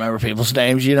 I don't remember people's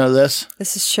names. You know this.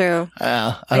 This is true.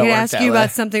 I I don't can work ask that you way. about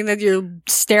something that you're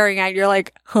staring at. You're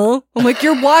like, huh? I'm like,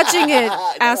 you're watching it,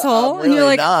 asshole. I'm And you're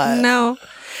really like, not. no.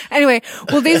 Anyway,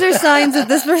 well, these are signs that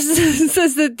this person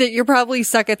says that you probably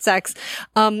suck at sex.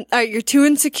 You're too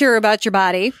insecure about your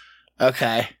body.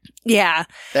 Okay. Yeah.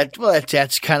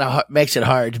 That's kind of makes it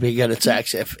hard to be good at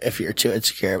sex if you're too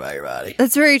insecure about your body.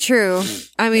 That's very true.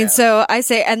 I mean, so I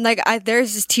say, and like,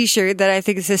 there's this t-shirt that I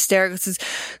think is hysterical. It says,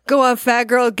 go on, fat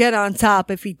girl, get on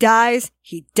top. If he dies,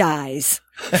 he dies.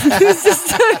 It's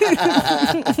just-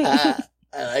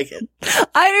 I like it.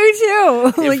 I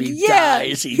do too. If like, he yeah.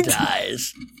 dies, he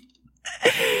dies.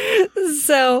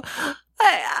 So,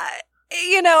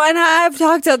 you know, and I've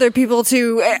talked to other people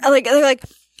too. Like, they're like,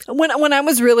 when I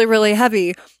was really, really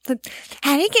heavy,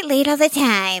 how do you get laid all the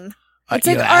time? It's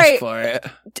you like, ask all right, for it.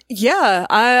 yeah,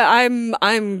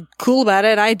 I'm cool about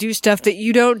it. I do stuff that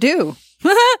you don't do.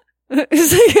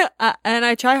 It's like, and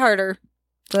I try harder.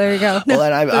 So there you go. Well,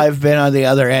 and I've been on the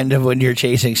other end of when you're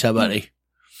chasing somebody.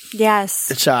 Yes.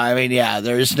 So, I mean, yeah,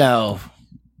 there's no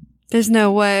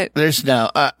what? There's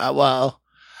no, well,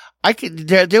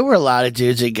 there were a lot of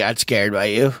dudes that got scared by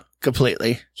you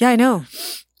completely. Yeah, I know.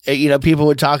 You know, people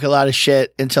would talk a lot of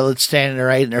shit until it's standing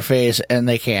right in their face and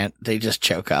they can't. They just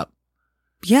choke up.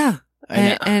 Yeah.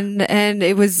 And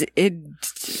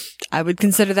I would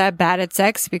consider that bad at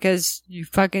sex because you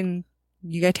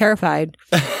get terrified.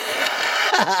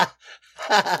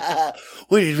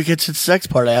 We need to get to the sex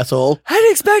part, asshole. I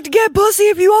didn't expect to get pussy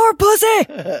if you are pussy.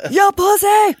 You're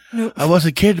pussy. No. I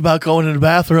wasn't kidding about going in the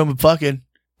bathroom and fucking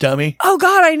dummy. Oh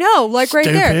God, I know. Like right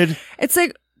there. Stupid. It's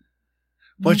like,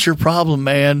 what's your problem,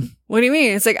 man? what do you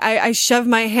mean? It's like I shove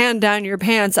my hand down your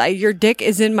pants. Your dick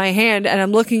is in my hand, and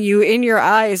I'm looking you in your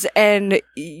eyes, and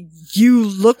you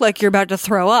look like you're about to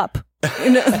throw up.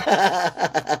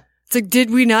 It's like, did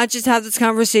we not just have this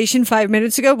conversation 5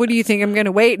 minutes ago? What do you think? I'm going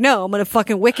to wait? No, I'm going to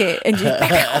fucking wick it and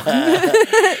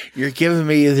just. You're giving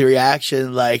me the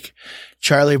reaction like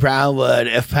Charlie Brown would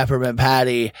if Peppermint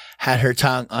Patty had her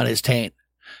tongue on his taint.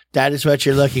 That is what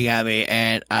you're looking at me,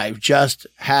 and I just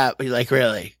have like,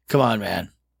 really, come on, man.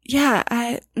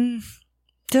 Yeah,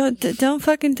 don't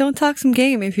talk some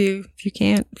game if you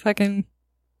can't fucking.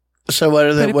 So what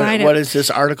does this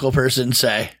article person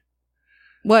say?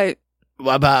 What?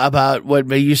 About what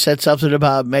you said something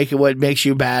about what makes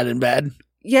you bad in bed?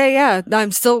 Yeah.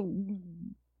 I'm still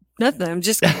nothing. I'm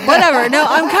just whatever. No,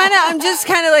 I'm just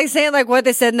kind of like saying like what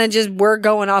they said, and then just we're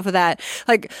going off of that.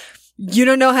 Like, you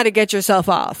don't know how to get yourself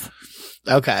off.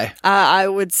 Okay. I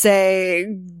would say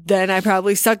then I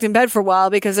probably sucked in bed for a while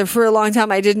because for a long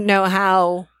time I didn't know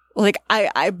how. Like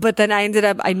but then I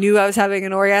knew I was having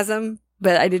an orgasm,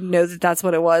 but I didn't know that that's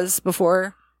what it was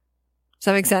before. Does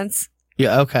that make sense?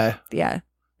 Yeah, okay. Yeah.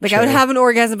 Like Sure. I would have an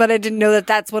orgasm, but I didn't know that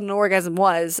that's what an orgasm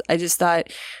was. I thought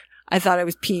I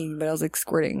was peeing, but I was like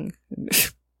squirting.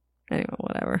 Anyway,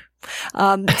 whatever.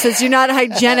 Since you're not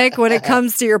hygienic when it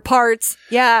comes to your parts,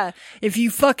 yeah, if you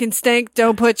fucking stink,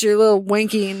 don't put your little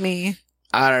winky in me.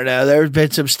 I don't know. There's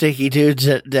been some stinky dudes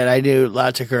that I knew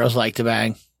lots of girls like to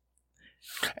bang.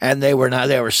 And they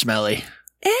were smelly.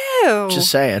 Ew.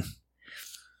 Just saying.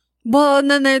 Well,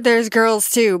 and then there's girls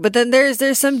too, but then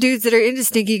there's some dudes that are into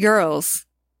stinky girls.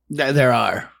 There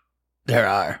are.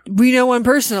 We know one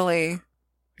personally.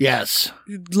 Yes.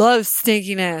 Who loves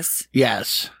stinkiness.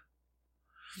 Yes.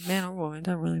 Man or woman,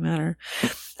 doesn't really matter.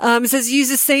 It says use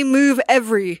the same move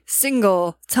every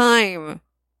single time.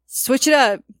 Switch it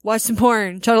up. Watch some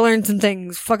porn. Try to learn some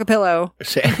things. Fuck a pillow.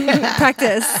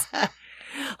 Practice.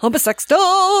 Hump a sex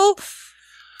doll.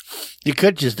 You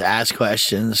could just ask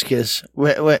questions because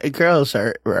girls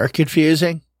are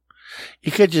confusing.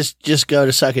 You could just go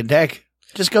to sucking dick.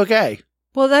 Just go gay.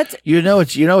 Well, that's you know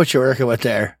what you're working with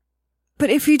there. But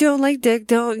if you don't like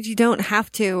dick, you don't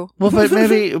have to. Well,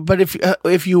 but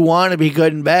if you want to be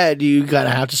good in bed, you gotta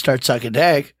have to start sucking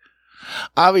dick.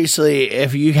 Obviously,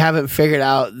 if you haven't figured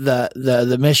out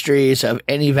the mysteries of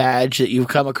any vag that you've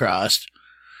come across,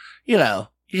 you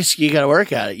gotta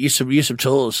work at it. Use some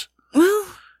tools. Well,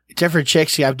 different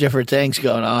chicks have different things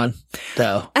going on,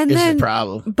 though. And is then, the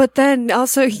problem. But then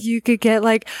also you could get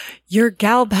like your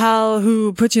gal pal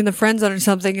who puts you in the friend zone or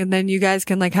something, and then you guys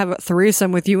can like have a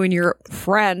threesome with you and your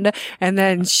friend, and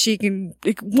then she can,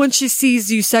 once she sees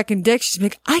you sucking dick, she's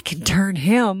like, I can turn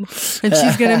him, and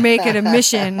she's gonna make it a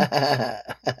mission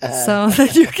so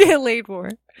that you get laid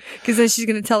more. Because then she's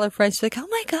gonna tell her friends, she's like, oh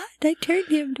my god, I turned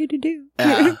him, do.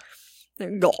 Yeah.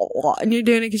 And you're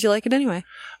doing it because you like it anyway.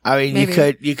 I mean,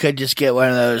 maybe. you could just get one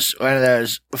of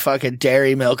those fucking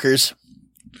dairy milkers,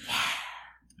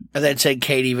 and then send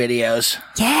Katie videos.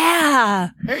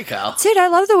 Yeah, there you go, dude. I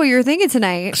love the way you're thinking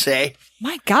tonight. See,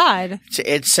 my God,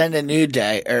 it's send a new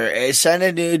day,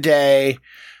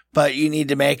 but you need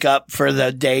to make up for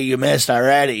the day you missed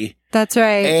already. That's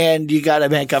right, and you got to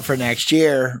make up for next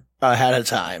year ahead of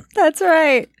time. That's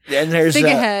right. And there's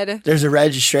ahead. There's a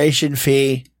registration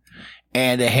fee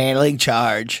and a handling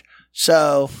charge.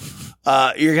 So,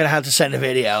 you're going to have to send a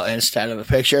video instead of a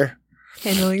picture.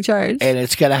 Handling charge. And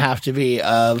it's going to have to be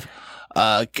of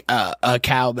a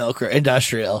cow milker,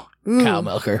 industrial cow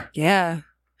milker. Yeah.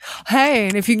 Hey,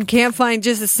 and if you can't find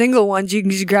just a single one, you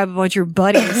can just grab a bunch of your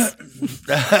buddies.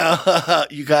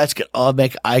 You guys can all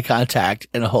make eye contact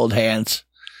and hold hands.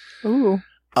 Ooh.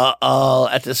 all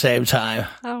at the same time.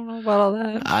 I don't know about all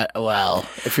that. Well,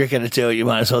 if you're going to do it, you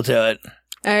might as well do it.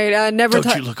 All right, never.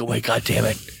 Don't you look away,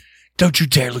 goddammit. Don't you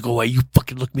dare look away. You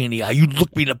fucking look me in the eye. You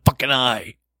look me in the fucking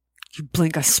eye. You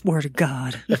blink, I swear to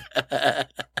God.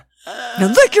 Now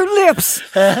lick your lips.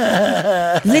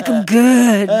 Lick them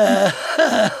good.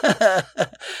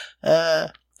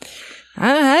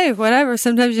 Hey, whatever.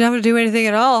 Sometimes you don't have to do anything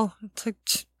at all. It's like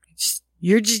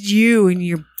you're just you, and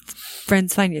your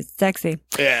friends find you sexy.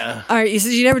 Yeah. All right. You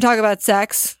said you never talk about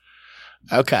sex.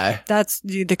 Okay. That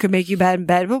could make you bad in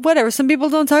bed, but whatever. Some people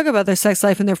don't talk about their sex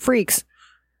life, and they're freaks.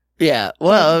 Yeah,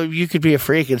 well, you could be a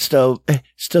freak and still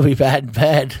be bad in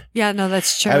bed. Yeah, no,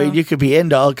 that's true. I mean, you could be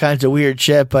into all kinds of weird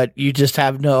shit, but you just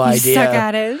have no idea. Suck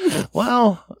at it.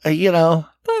 Well, you know.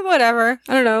 But whatever.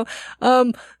 I don't know.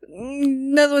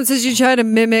 Another one says you try to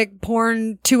mimic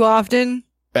porn too often.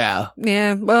 Yeah.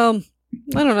 Yeah, well,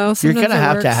 I don't know. Sometimes you're going to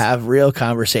works. have real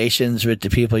conversations with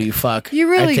the people you fuck. You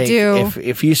really do.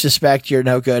 If you suspect you're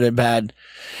no good in bed,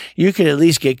 you could at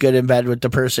least get good in bed with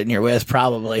the person you're with,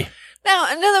 probably. Now,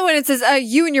 another one, it says,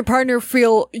 you or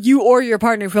your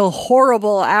partner feel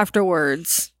horrible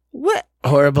afterwards. What?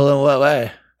 Horrible in what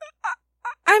way?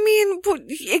 I mean,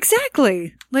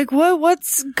 exactly. Like,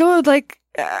 what's good? Like,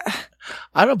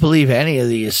 I don't believe any of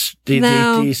these.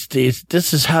 These.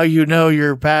 This is how you know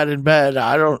you're bad in bed.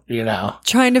 I don't,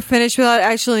 Trying to finish without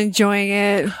actually enjoying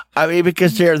it. I mean,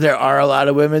 because there are a lot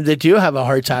of women that do have a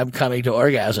hard time coming to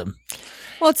orgasm.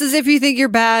 Well, it's as if you think you're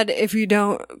bad if you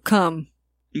don't come.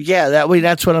 Yeah,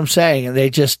 that's what I'm saying. And they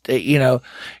just,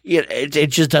 it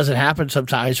just doesn't happen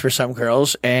sometimes for some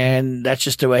girls, and that's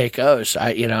just the way it goes.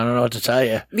 I don't know what to tell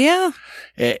you. Yeah.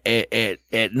 It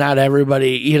not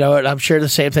everybody, and I'm sure the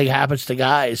same thing happens to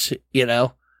guys,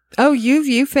 Oh,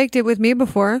 you faked it with me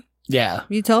before. Yeah.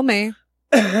 You told me.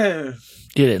 You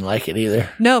didn't like it either.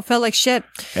 No, it felt like shit.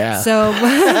 Yeah. So,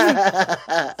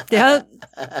 yeah.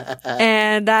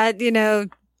 And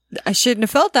that, I shouldn't have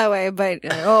felt that way, but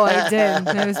I did.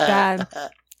 It was bad.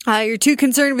 You're too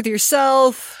concerned with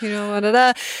yourself, you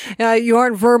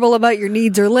aren't verbal about your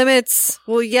needs or limits.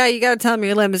 Well, yeah, you gotta tell them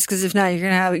your limits, because if not, you're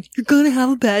gonna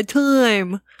have a bad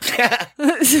time.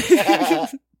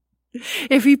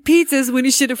 If he pizzas when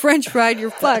you should have French fried, you're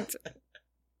fucked.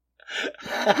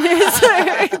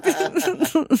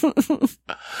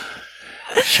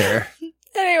 Sure.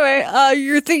 Anyway,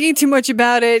 you're thinking too much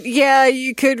about it. Yeah,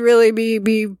 you could really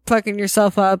be fucking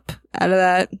yourself up out of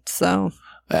that. So,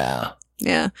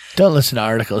 yeah. Don't listen to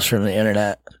articles from the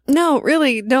internet. No,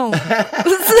 really, don't.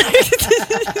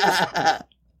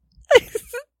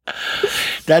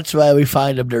 That's why we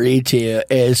find them to read to you,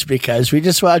 is because we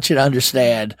just want you to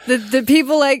understand. The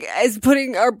people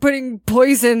are putting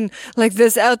poison like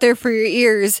this out there for your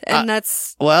ears, and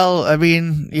that's. Well, I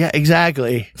mean, yeah,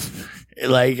 exactly.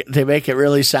 Like, they make it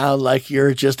really sound like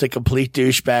you're just a complete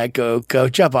douchebag. Go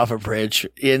jump off a bridge.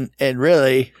 And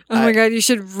really. Oh my God, you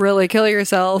should really kill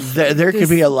yourself. There could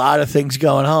be a lot of things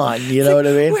going on. You know what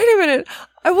I mean? Wait a minute.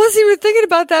 I wasn't even thinking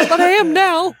about that, but I am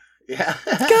now. Yeah.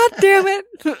 God damn it.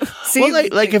 See, well,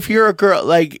 like if you're a girl,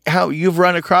 like how you've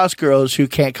run across girls who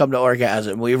can't come to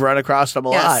orgasm. We've run across them a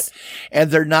lot,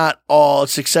 and they're not all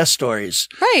success stories.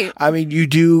 Right. I mean, you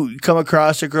do come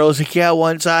across a girl who's like, yeah,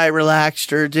 once I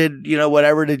relaxed or did,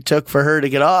 whatever it took for her to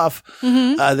get off,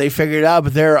 they figured it out.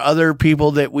 But there are other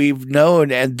people that we've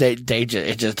known, and it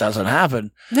just doesn't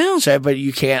happen. No. So, but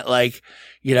you can't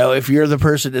if you're the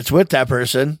person that's with that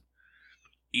person,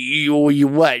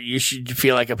 you should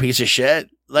feel like a piece of shit?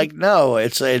 Like, no,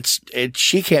 it's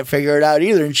she can't figure it out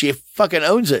either, and she fucking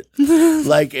owns it.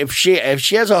 Like, if she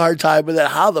has a hard time with it,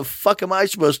 how the fuck am I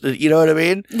supposed to, you know what I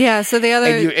mean? Yeah, so the other...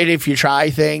 And if you try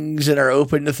things and are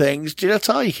open to things, dude, that's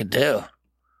all you can do.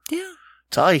 Yeah.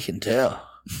 That's all you can do.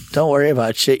 Don't worry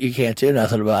about shit you can't do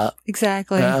nothing about.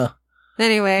 Exactly. No.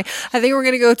 Anyway, I think we're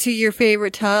going to go to your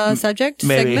favorite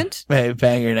segment. Maybe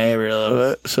bang your neighbor a little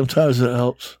bit. Sometimes it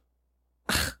helps.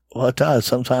 Well, it does.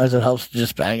 Sometimes it helps to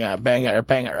just bang it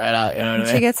right out. You know what I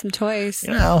mean? To get some toys.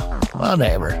 Well,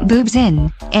 neighbor. Boobs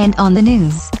in and on the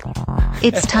news.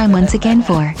 It's time once again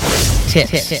for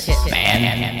Tits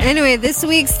Man. Anyway, this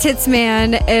week's Tits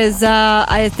Man is,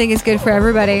 I think it's good for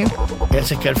everybody.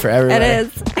 Is it good for everybody? It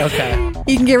is. Okay.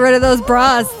 You can get rid of those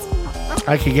bras.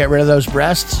 I can get rid of those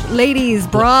breasts? Ladies,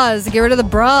 bras. Get rid of the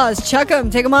bras. Chuck them.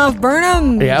 Take them off. Burn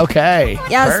them. Yeah, okay.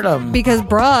 Yes, burn them. Because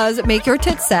bras make your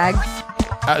tits sag.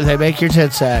 They make your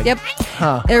tits sag. Yep.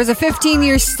 Huh. There was a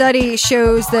 15-year study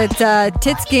shows that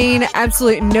tits gain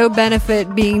absolute no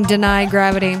benefit being denied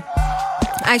gravity.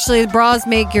 Actually, the bras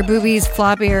make your boobies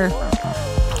floppier.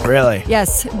 Really?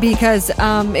 Yes, because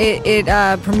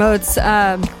it promotes...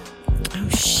 oh,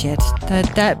 shit.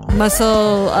 that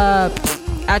muscle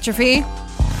atrophy.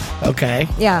 Okay.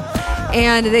 Yeah.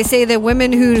 And they say that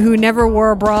women who never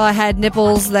wore a bra had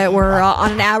nipples that were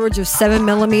on an average of 7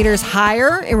 millimeters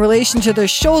higher in relation to their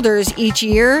shoulders each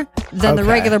year than the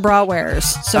regular bra wearers.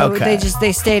 So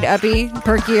they stayed uppy,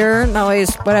 perkier, not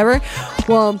always whatever.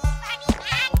 Well,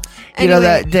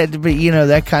 anyway.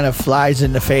 That kind of flies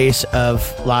in the face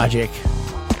of logic.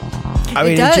 I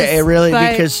mean, it really,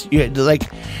 because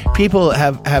people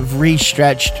have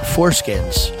restretched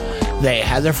foreskins. They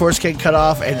had their foreskin cut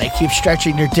off, and they keep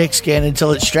stretching their dick skin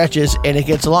until it stretches and it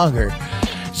gets longer.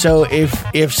 So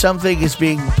if something is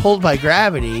being pulled by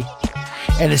gravity,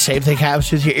 and the same thing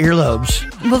happens with your earlobes.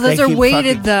 Well, those are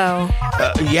weighted though.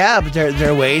 Yeah, but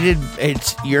they're weighted.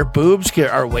 It's your boobs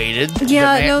are weighted.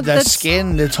 Yeah, the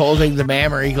skin that's holding the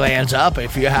mammary glands up.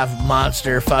 If you have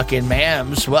monster fucking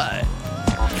mams, what?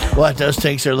 Those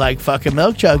things are like fucking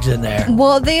milk jugs in there.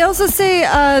 Well, they also say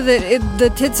that the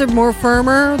tits are more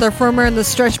firmer. They're firmer, and the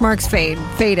stretch marks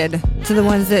faded to the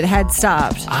ones that had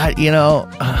stopped.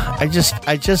 It just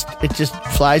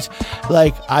flies.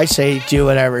 Like I say, do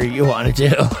whatever you want to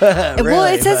do. Really, well,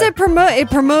 it says it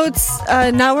promotes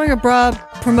not wearing a bra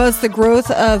promotes the growth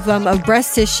of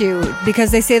breast tissue because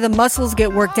they say the muscles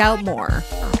get worked out more.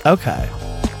 Okay.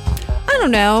 I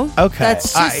don't know. Okay.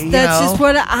 That's just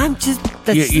what I'm just.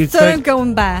 That's what I'm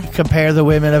going by. Compare the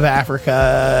women of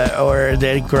Africa, or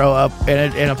they grow up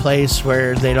in a place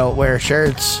where they don't wear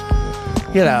shirts.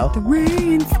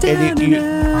 And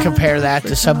you compare that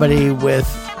to somebody with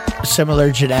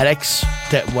similar genetics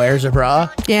that wears a bra.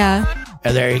 Yeah.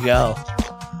 And there you go.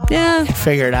 Yeah. You can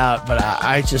figure it out, but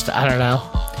I don't know.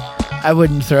 I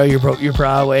wouldn't throw your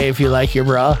bra away if you like your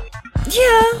bra.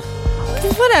 Yeah.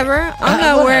 Whatever. I'm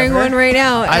not wearing one right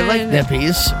now. I like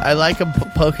nippies. I like them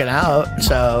poking out,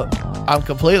 so I'm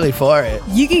completely for it.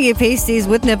 You can get pasties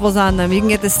with nipples on them. You can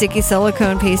get the sticky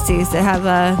silicone pasties that have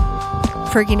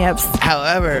perky nips.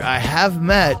 However, I have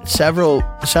met several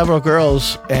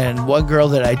girls, and one girl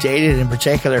that I dated in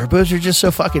particular, her boobs were just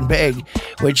so fucking big.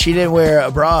 When she didn't wear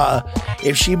a bra,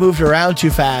 if she moved around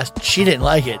too fast, she didn't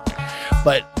like it.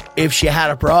 But if she had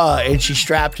a bra and she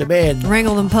strapped them in,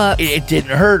 wrangle them pups, it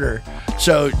didn't hurt her.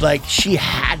 So, she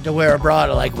had to wear a bra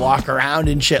to, walk around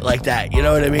and shit like that. You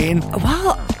know what I mean?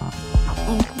 Well,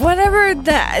 whatever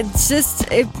that. It's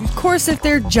just, of course, if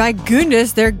they're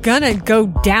gigundous, they're gonna go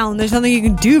down. There's nothing you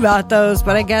can do about those,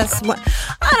 but I guess,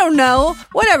 I don't know.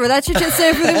 Whatever, that's your shit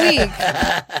say for the week.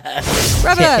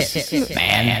 Wrap it up.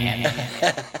 Man.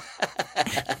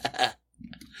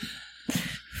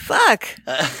 Fuck.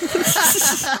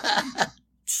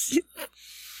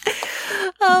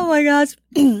 Oh my gosh.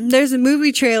 There's a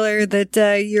movie trailer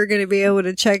that you're going to be able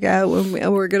to check out when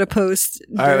we're going to post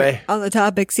on the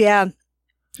topics. Yeah.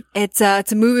 It's a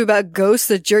movie about ghosts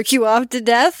that jerk you off to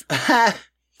death.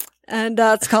 And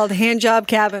it's called Handjob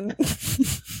Cabin.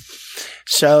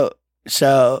 So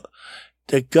the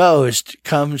ghost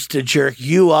comes to jerk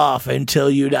you off until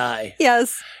you die.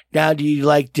 Yes. Now, do you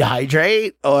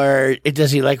dehydrate, or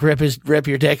does he rip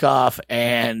your dick off,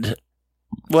 and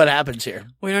what happens here?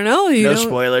 We don't know. No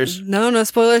spoilers. No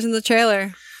spoilers in the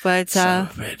trailer. But son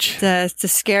of a bitch. It's a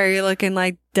scary looking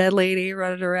dead lady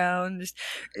running around. Just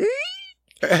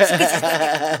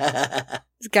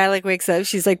this guy wakes up.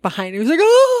 She's behind him. He's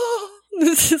oh.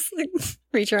 It's just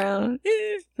reach around.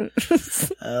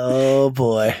 Oh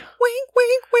boy. Wink,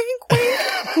 wink, wink, wink.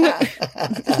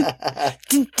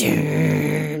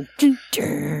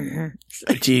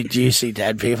 Do you see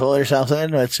dead people or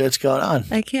something? What's going on?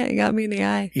 I can't. You got me in the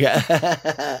eye.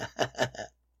 Yeah.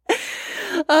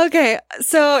 Okay.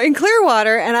 So in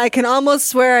Clearwater, and I can almost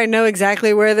swear I know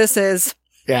exactly where this is.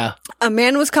 Yeah. A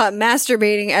man was caught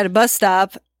masturbating at a bus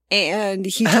stop, and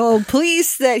he told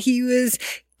police that he was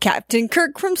Captain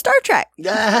Kirk from Star Trek.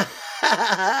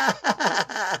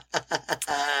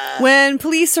 When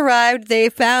police arrived, they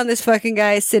found this fucking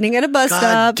guy sitting at a bus stop.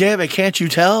 God damn it, can't you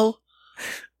tell?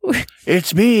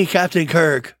 It's me, Captain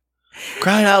Kirk.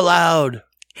 Crying out loud.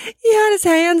 He had his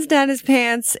hands down his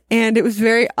pants, and it was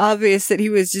very obvious that he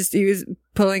was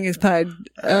pulling his pud.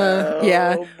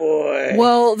 Yeah. Oh boy.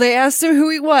 Well, they asked him who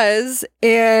he was,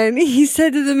 and he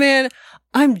said to the man,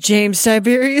 "I'm James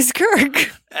Tiberius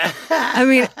Kirk." I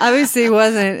mean, obviously he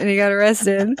wasn't, and he got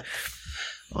arrested.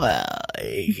 Well,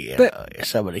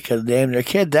 somebody could have named their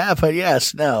kid that, but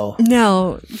yes, no.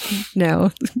 No.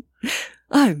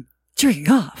 I'm jerking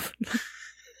off.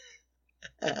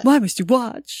 Why must you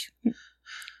watch?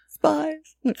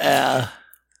 Spies. Yeah.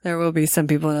 There will be some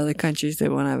people in other countries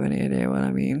that won't have any idea what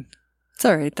I mean. It's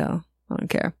all right, though. I don't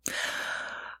care.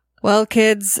 Well,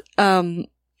 kids,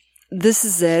 this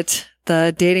is it.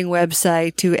 The dating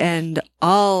website to end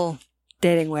all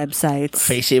dating websites.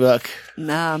 Facebook.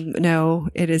 No,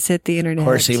 it has hit the internet.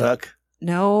 Horseybook.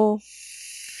 No.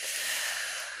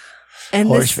 And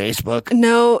Horse Facebook.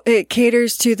 No, it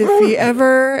caters to the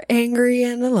forever angry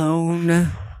and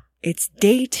alone. It's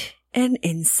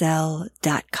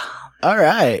dateandincel.com. All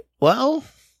right. Well,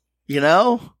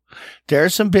 there are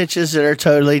some bitches that are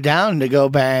totally down to go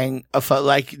bang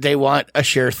like they want a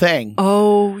sure thing.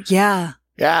 Oh, yeah.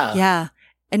 Yeah. Yeah.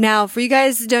 And now, for you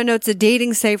guys who don't know, it's a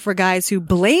dating site for guys who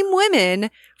blame women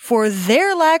for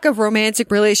their lack of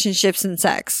romantic relationships and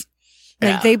sex.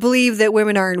 Like, they believe that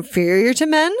women are inferior to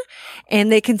men,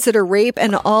 and they consider rape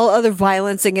and all other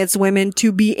violence against women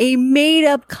to be a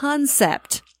made-up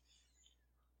concept.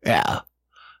 Yeah.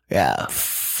 Yeah.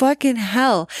 Fucking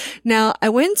hell. Now, I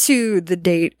went to the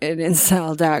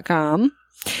dateandincel.com,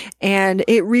 and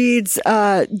it reads,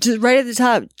 just right at the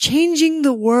top, changing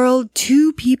the world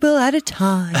 2 people at a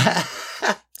time.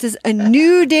 It says, a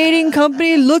new dating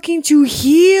company looking to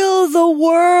heal the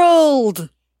world.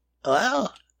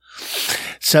 Well,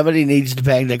 somebody needs to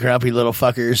bang the grumpy little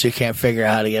fuckers who can't figure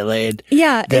out how to get laid.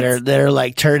 Yeah. That are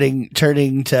like turning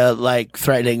to like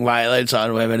threatening violence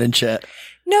on women and shit.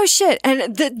 No shit.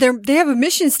 And they have a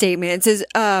mission statement. It says,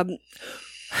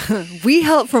 we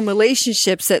help from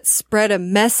relationships that spread a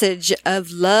message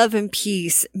of love and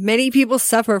peace. Many people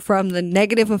suffer from the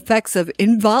negative effects of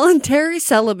involuntary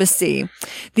celibacy.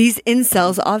 These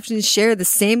incels often share the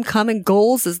same common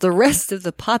goals as the rest of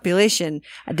the population,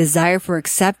 a desire for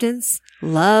acceptance,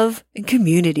 love, and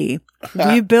community.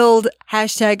 We build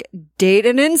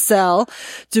 #DateAnIncel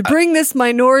to bring this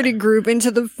minority group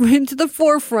into the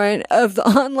forefront of the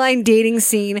online dating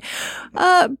scene,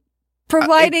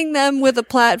 providing them with a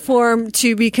platform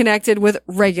to be connected with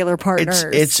regular partners.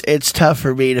 It's tough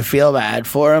for me to feel bad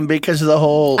for them because of the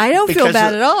whole. I don't feel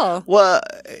bad at all. Well,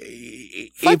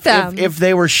 if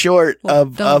they were short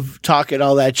of talking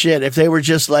all that shit, if they were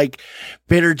just like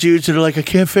bitter dudes that are like, I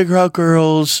can't figure out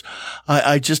girls,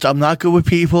 I'm not good with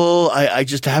people, I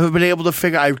just haven't been able to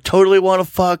figure, I totally want to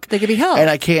fuck, they could be helped, and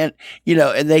I can't,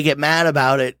 and they get mad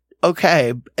about it.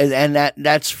 Okay, and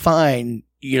that's fine.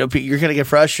 You're gonna get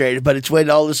frustrated, but it's when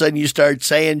all of a sudden you start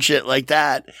saying shit like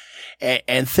that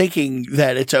and thinking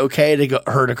that it's okay to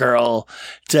hurt a girl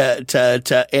and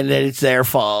that it's their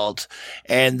fault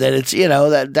and that it's,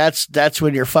 that's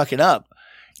when you're fucking up,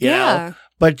 you know?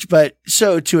 But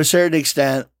so to a certain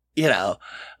extent,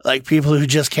 like people who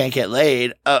just can't get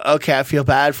laid, okay, I feel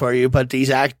bad for you, but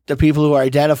the people who are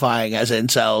identifying as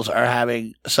incels are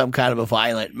having some kind of a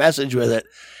violent message with it.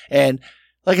 And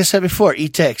like I said before,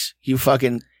 eat dicks, you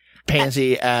fucking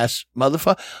pansy ass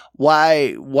motherfucker.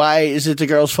 Why is it the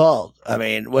girl's fault? I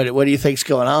mean, what do you think's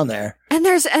going on there? And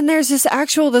there's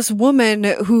this woman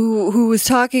who was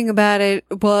talking about it.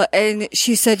 Well, and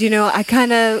she said, I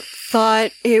kind of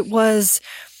thought it was,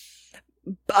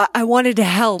 I wanted to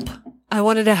help. I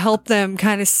wanted to help them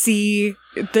kind of see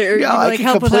their, I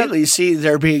can completely see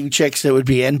there being chicks that would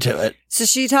be into it. So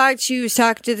she was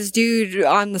talking to this dude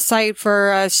on the site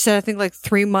for, she said, I think like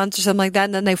 3 months or something like that.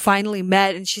 And then they finally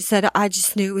met and she said, I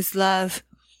just knew it was love.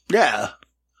 Yeah.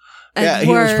 And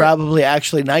he was probably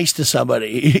actually nice to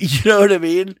somebody. You know what I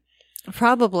mean?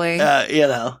 Probably.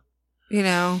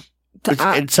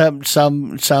 And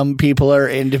some people are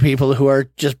into people who are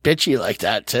just bitchy like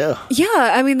that too.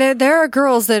 Yeah, I mean there are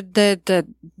girls that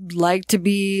like to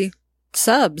be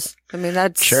subs. I mean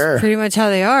that's pretty much how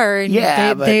they are. And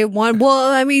they want.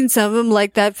 Well, I mean some of them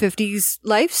like that 50s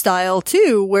lifestyle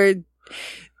too, where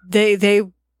they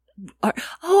are.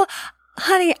 Oh,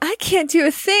 honey, I can't do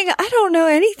a thing. I don't know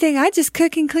anything. I just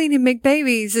cook and clean and make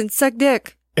babies and suck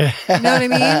dick. You know what I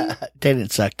mean? They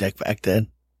didn't suck dick back then.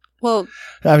 Well,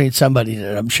 I mean, somebody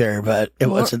did, I'm sure, but it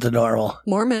wasn't the normal.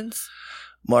 Mormons.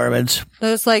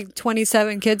 Those like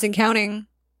 27 kids and counting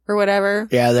or whatever.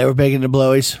 Yeah, they were big into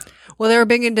blowies. Well, they were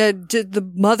big into, the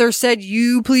mother said,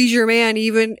 you please your man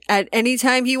even at any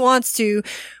time he wants to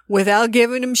without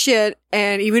giving him shit.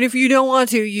 And even if you don't want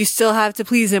to, you still have to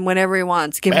please him whenever he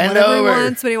wants. Give him whatever he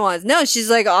wants when he wants. No, she's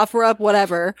like, offer up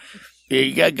whatever.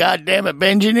 You got goddamn it,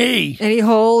 bend your knee. Any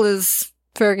hole is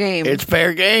fair game. It's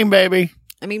fair game, baby.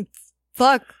 I mean,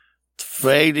 fuck.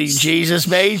 Jesus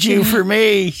made you for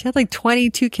me. She had like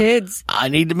 22 kids. I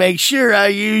need to make sure I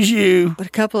use you. But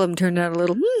a couple of them turned out a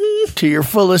little to your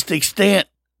fullest extent.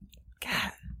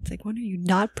 God, it's like, when are you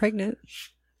not pregnant?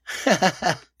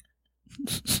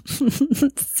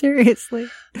 Seriously.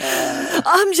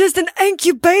 I'm just an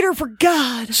incubator for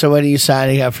God. So when are you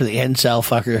signing up for the incel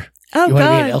fucker? Oh, you want to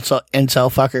be an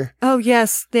incel fucker? Oh,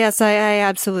 yes. Yes, I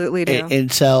absolutely do.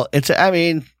 Incel.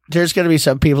 there's going to be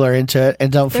some people who are into it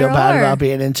and don't feel bad about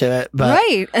being into it. But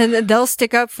right. And then they'll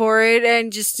stick up for it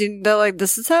and just, they're like,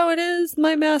 this is how it is,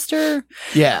 my master.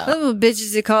 Yeah. Little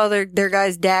bitches that call their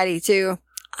guys daddy, too.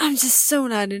 I'm just so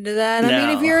not into that. I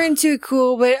mean, if you're into it,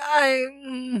 cool, but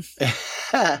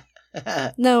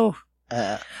no.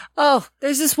 Oh,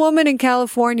 there's this woman in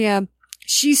California.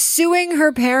 She's suing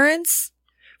her parents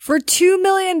for $2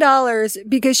 million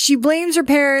because she blames her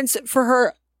parents for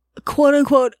her quote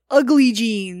unquote ugly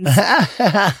genes.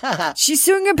 She's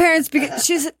suing her parents because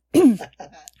she's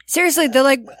seriously, they're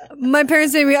like, my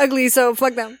parents made me ugly, so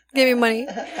fuck them. Give me money.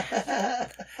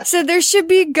 So there should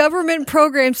be government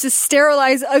programs to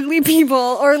sterilize ugly people,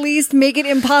 or at least make it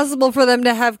impossible for them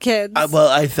to have kids. Well,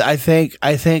 I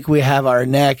think we have our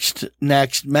next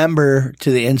member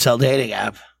to the Incel dating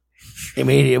app.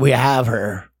 Immediately, we have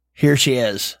her. Here she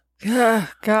is.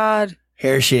 God.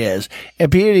 Here she is.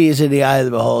 And beauty is in the eye of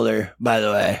the beholder, by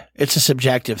the way. It's a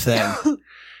subjective thing.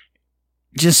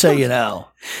 Just so you know.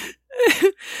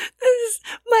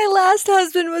 My last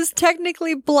husband was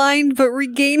technically blind, but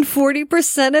regained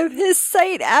 40% of his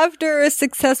sight after a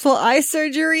successful eye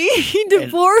surgery. He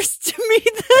divorced me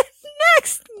the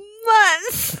next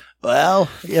month. Well,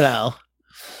 you know.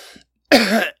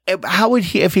 How would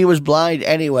he, if he was blind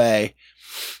anyway,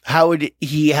 how would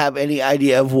he have any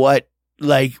idea of what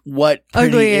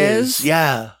ugly is?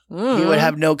 Yeah. He would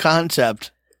have no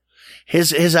concept.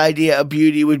 His idea of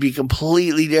beauty would be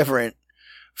completely different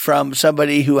from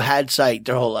somebody who had sight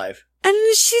their whole life. And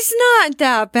she's not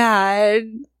that bad.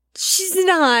 She's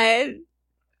not.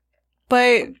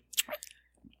 But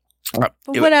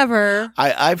whatever.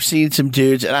 I've seen some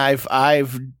dudes, and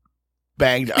I've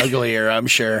banged uglier, I'm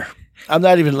sure. I'm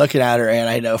not even looking at her, and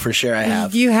I know for sure I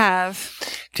have. You have.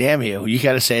 Damn you. You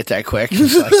got to say it that quick.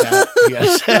 Just like that. You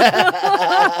gotta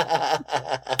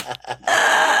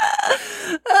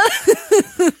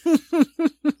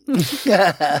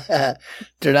say.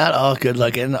 They're not all good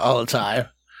looking all the time.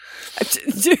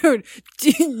 Dude,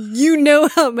 you know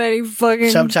how many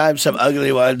fucking... Sometimes some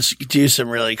ugly ones do some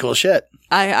really cool shit.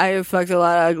 I have fucked a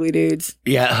lot of ugly dudes.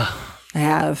 Yeah. I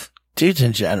have. Dudes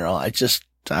in general. I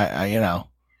you know...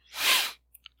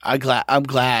 I'm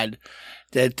glad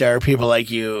that there are people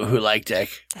like you who like dick,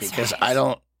 because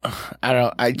right.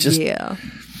 I just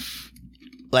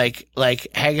like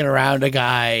hanging around a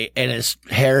guy and his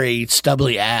hairy,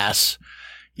 stubbly ass.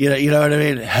 You know what I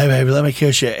mean? Hey baby, let me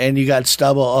kiss you, and you got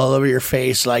stubble all over your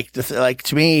face. Like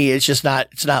to me, it's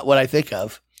not what I think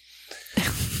of.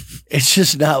 It's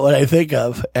just not what I think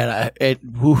of, and I like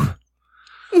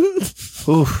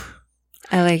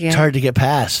it. It's hard to get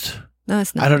past. No,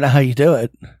 it's not. I don't know how you do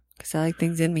it. Because I like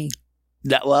things in me.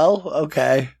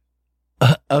 Okay.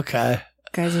 Okay.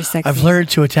 Guys are sexy. I've learned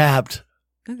to adapt.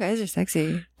 No, guys are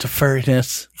sexy. To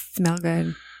furriness. Smell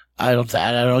good. I don't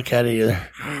get it either.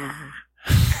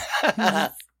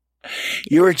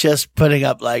 You were just putting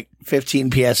up like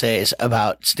 15 PSAs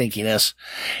about stinkiness,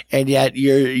 and yet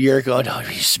you're going, oh,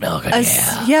 you smell good.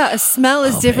 A smell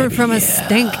is different from a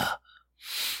stink.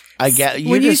 I get you.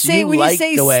 When you say the way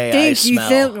stink, I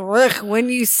smell. You think, when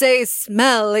you say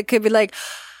smell, it could be like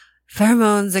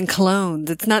pheromones and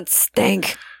colognes. It's not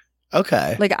stink.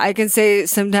 Okay. Like I can say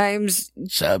sometimes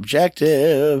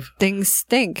subjective things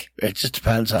stink. It just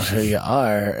depends on who you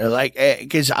are. Like,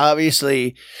 because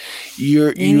obviously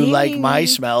you like my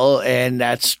smell, and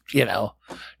that's, you know,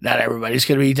 not everybody's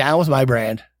going to be down with my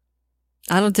brand.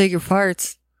 I don't take your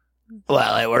farts.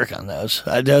 Well, I work on those.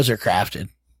 Those are crafted.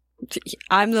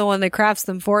 I'm the one that crafts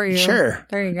them for you. Sure.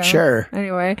 There you go. Sure.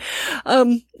 Anyway,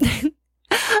 I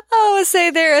would say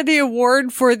they're the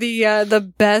award for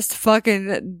the best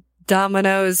fucking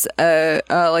Domino's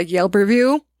like Yelp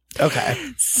review. Okay.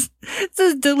 It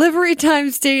says delivery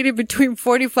time stated between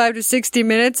 45 to 60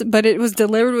 minutes, but it was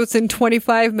delivered within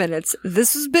 25 minutes.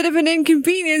 This was a bit of an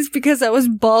inconvenience because I was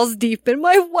balls deep in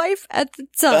my wife at the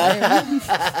time.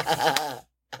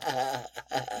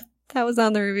 That was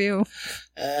on the review.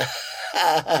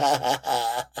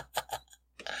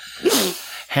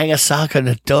 Hang a sock on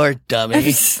the door, dummy.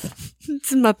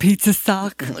 It's my pizza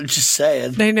sock. I'm just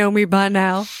saying. They know me by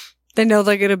now. They know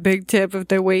they get a big tip if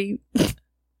they wait.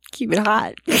 Keep it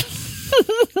hot.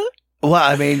 Well,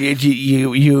 I mean,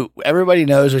 you. Everybody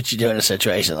knows what you do in a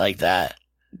situation like that.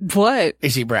 What?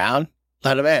 Is he brown?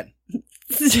 Let him in.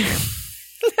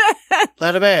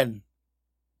 Let him in.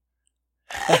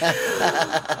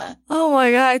 Oh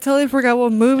my god, I totally forgot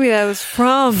what movie that was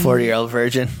from. 40-Year-Old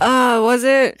Virgin. Was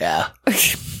it? Yeah.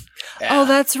 Oh,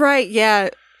 that's right. Yeah.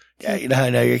 Yeah, you know how I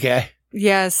know you're gay?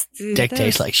 Yes. Dude, dick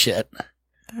tastes like shit.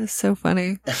 That's so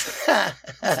funny. That's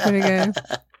pretty good.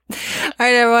 All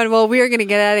right, everyone. Well, we are going to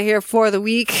get out of here for the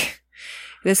week.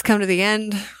 this come to the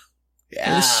end of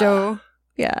this show.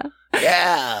 Yeah.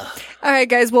 Yeah. All right,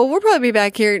 guys. Well, we'll probably be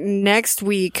back here next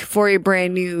week for a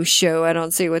brand new show. I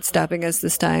don't see what's stopping us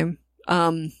this time.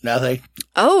 Nothing.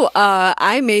 Oh,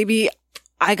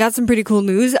 I got some pretty cool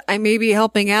news. I may be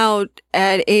helping out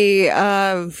at a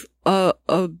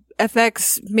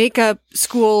FX makeup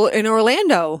school in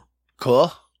Orlando.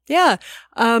 Cool. Yeah.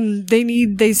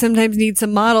 They sometimes need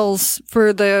some models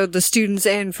for the students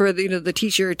and for the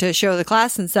teacher to show the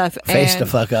class and stuff. Face the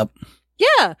fuck up.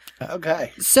 Yeah.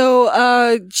 Okay.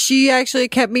 So, she actually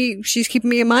she's keeping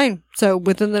me in mind. So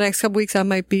within the next couple weeks, I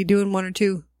might be doing one or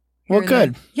two. Well,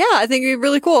 good. Yeah, I think it'd be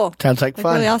really cool. Sounds like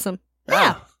fun. Really awesome.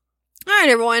 Yeah. All right,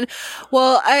 everyone.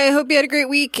 Well, I hope you had a great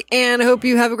week, and I hope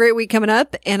you have a great week coming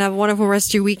up, and have a wonderful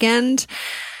rest of your weekend.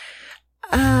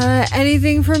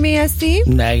 Anything for me, SD?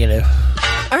 Negative.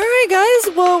 All right,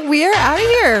 guys. Well, we are out of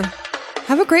here.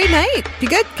 Have a great night. Be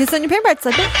good. Kiss on your parents.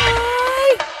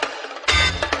 Bye.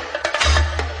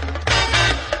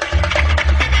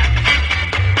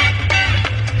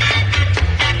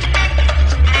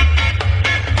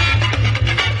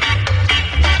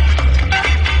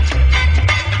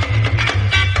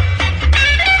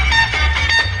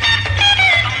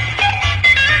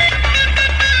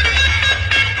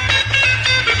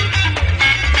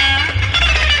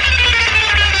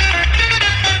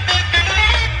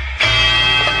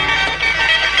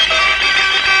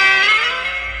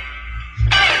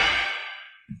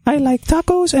 I like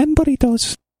tacos and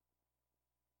burritos.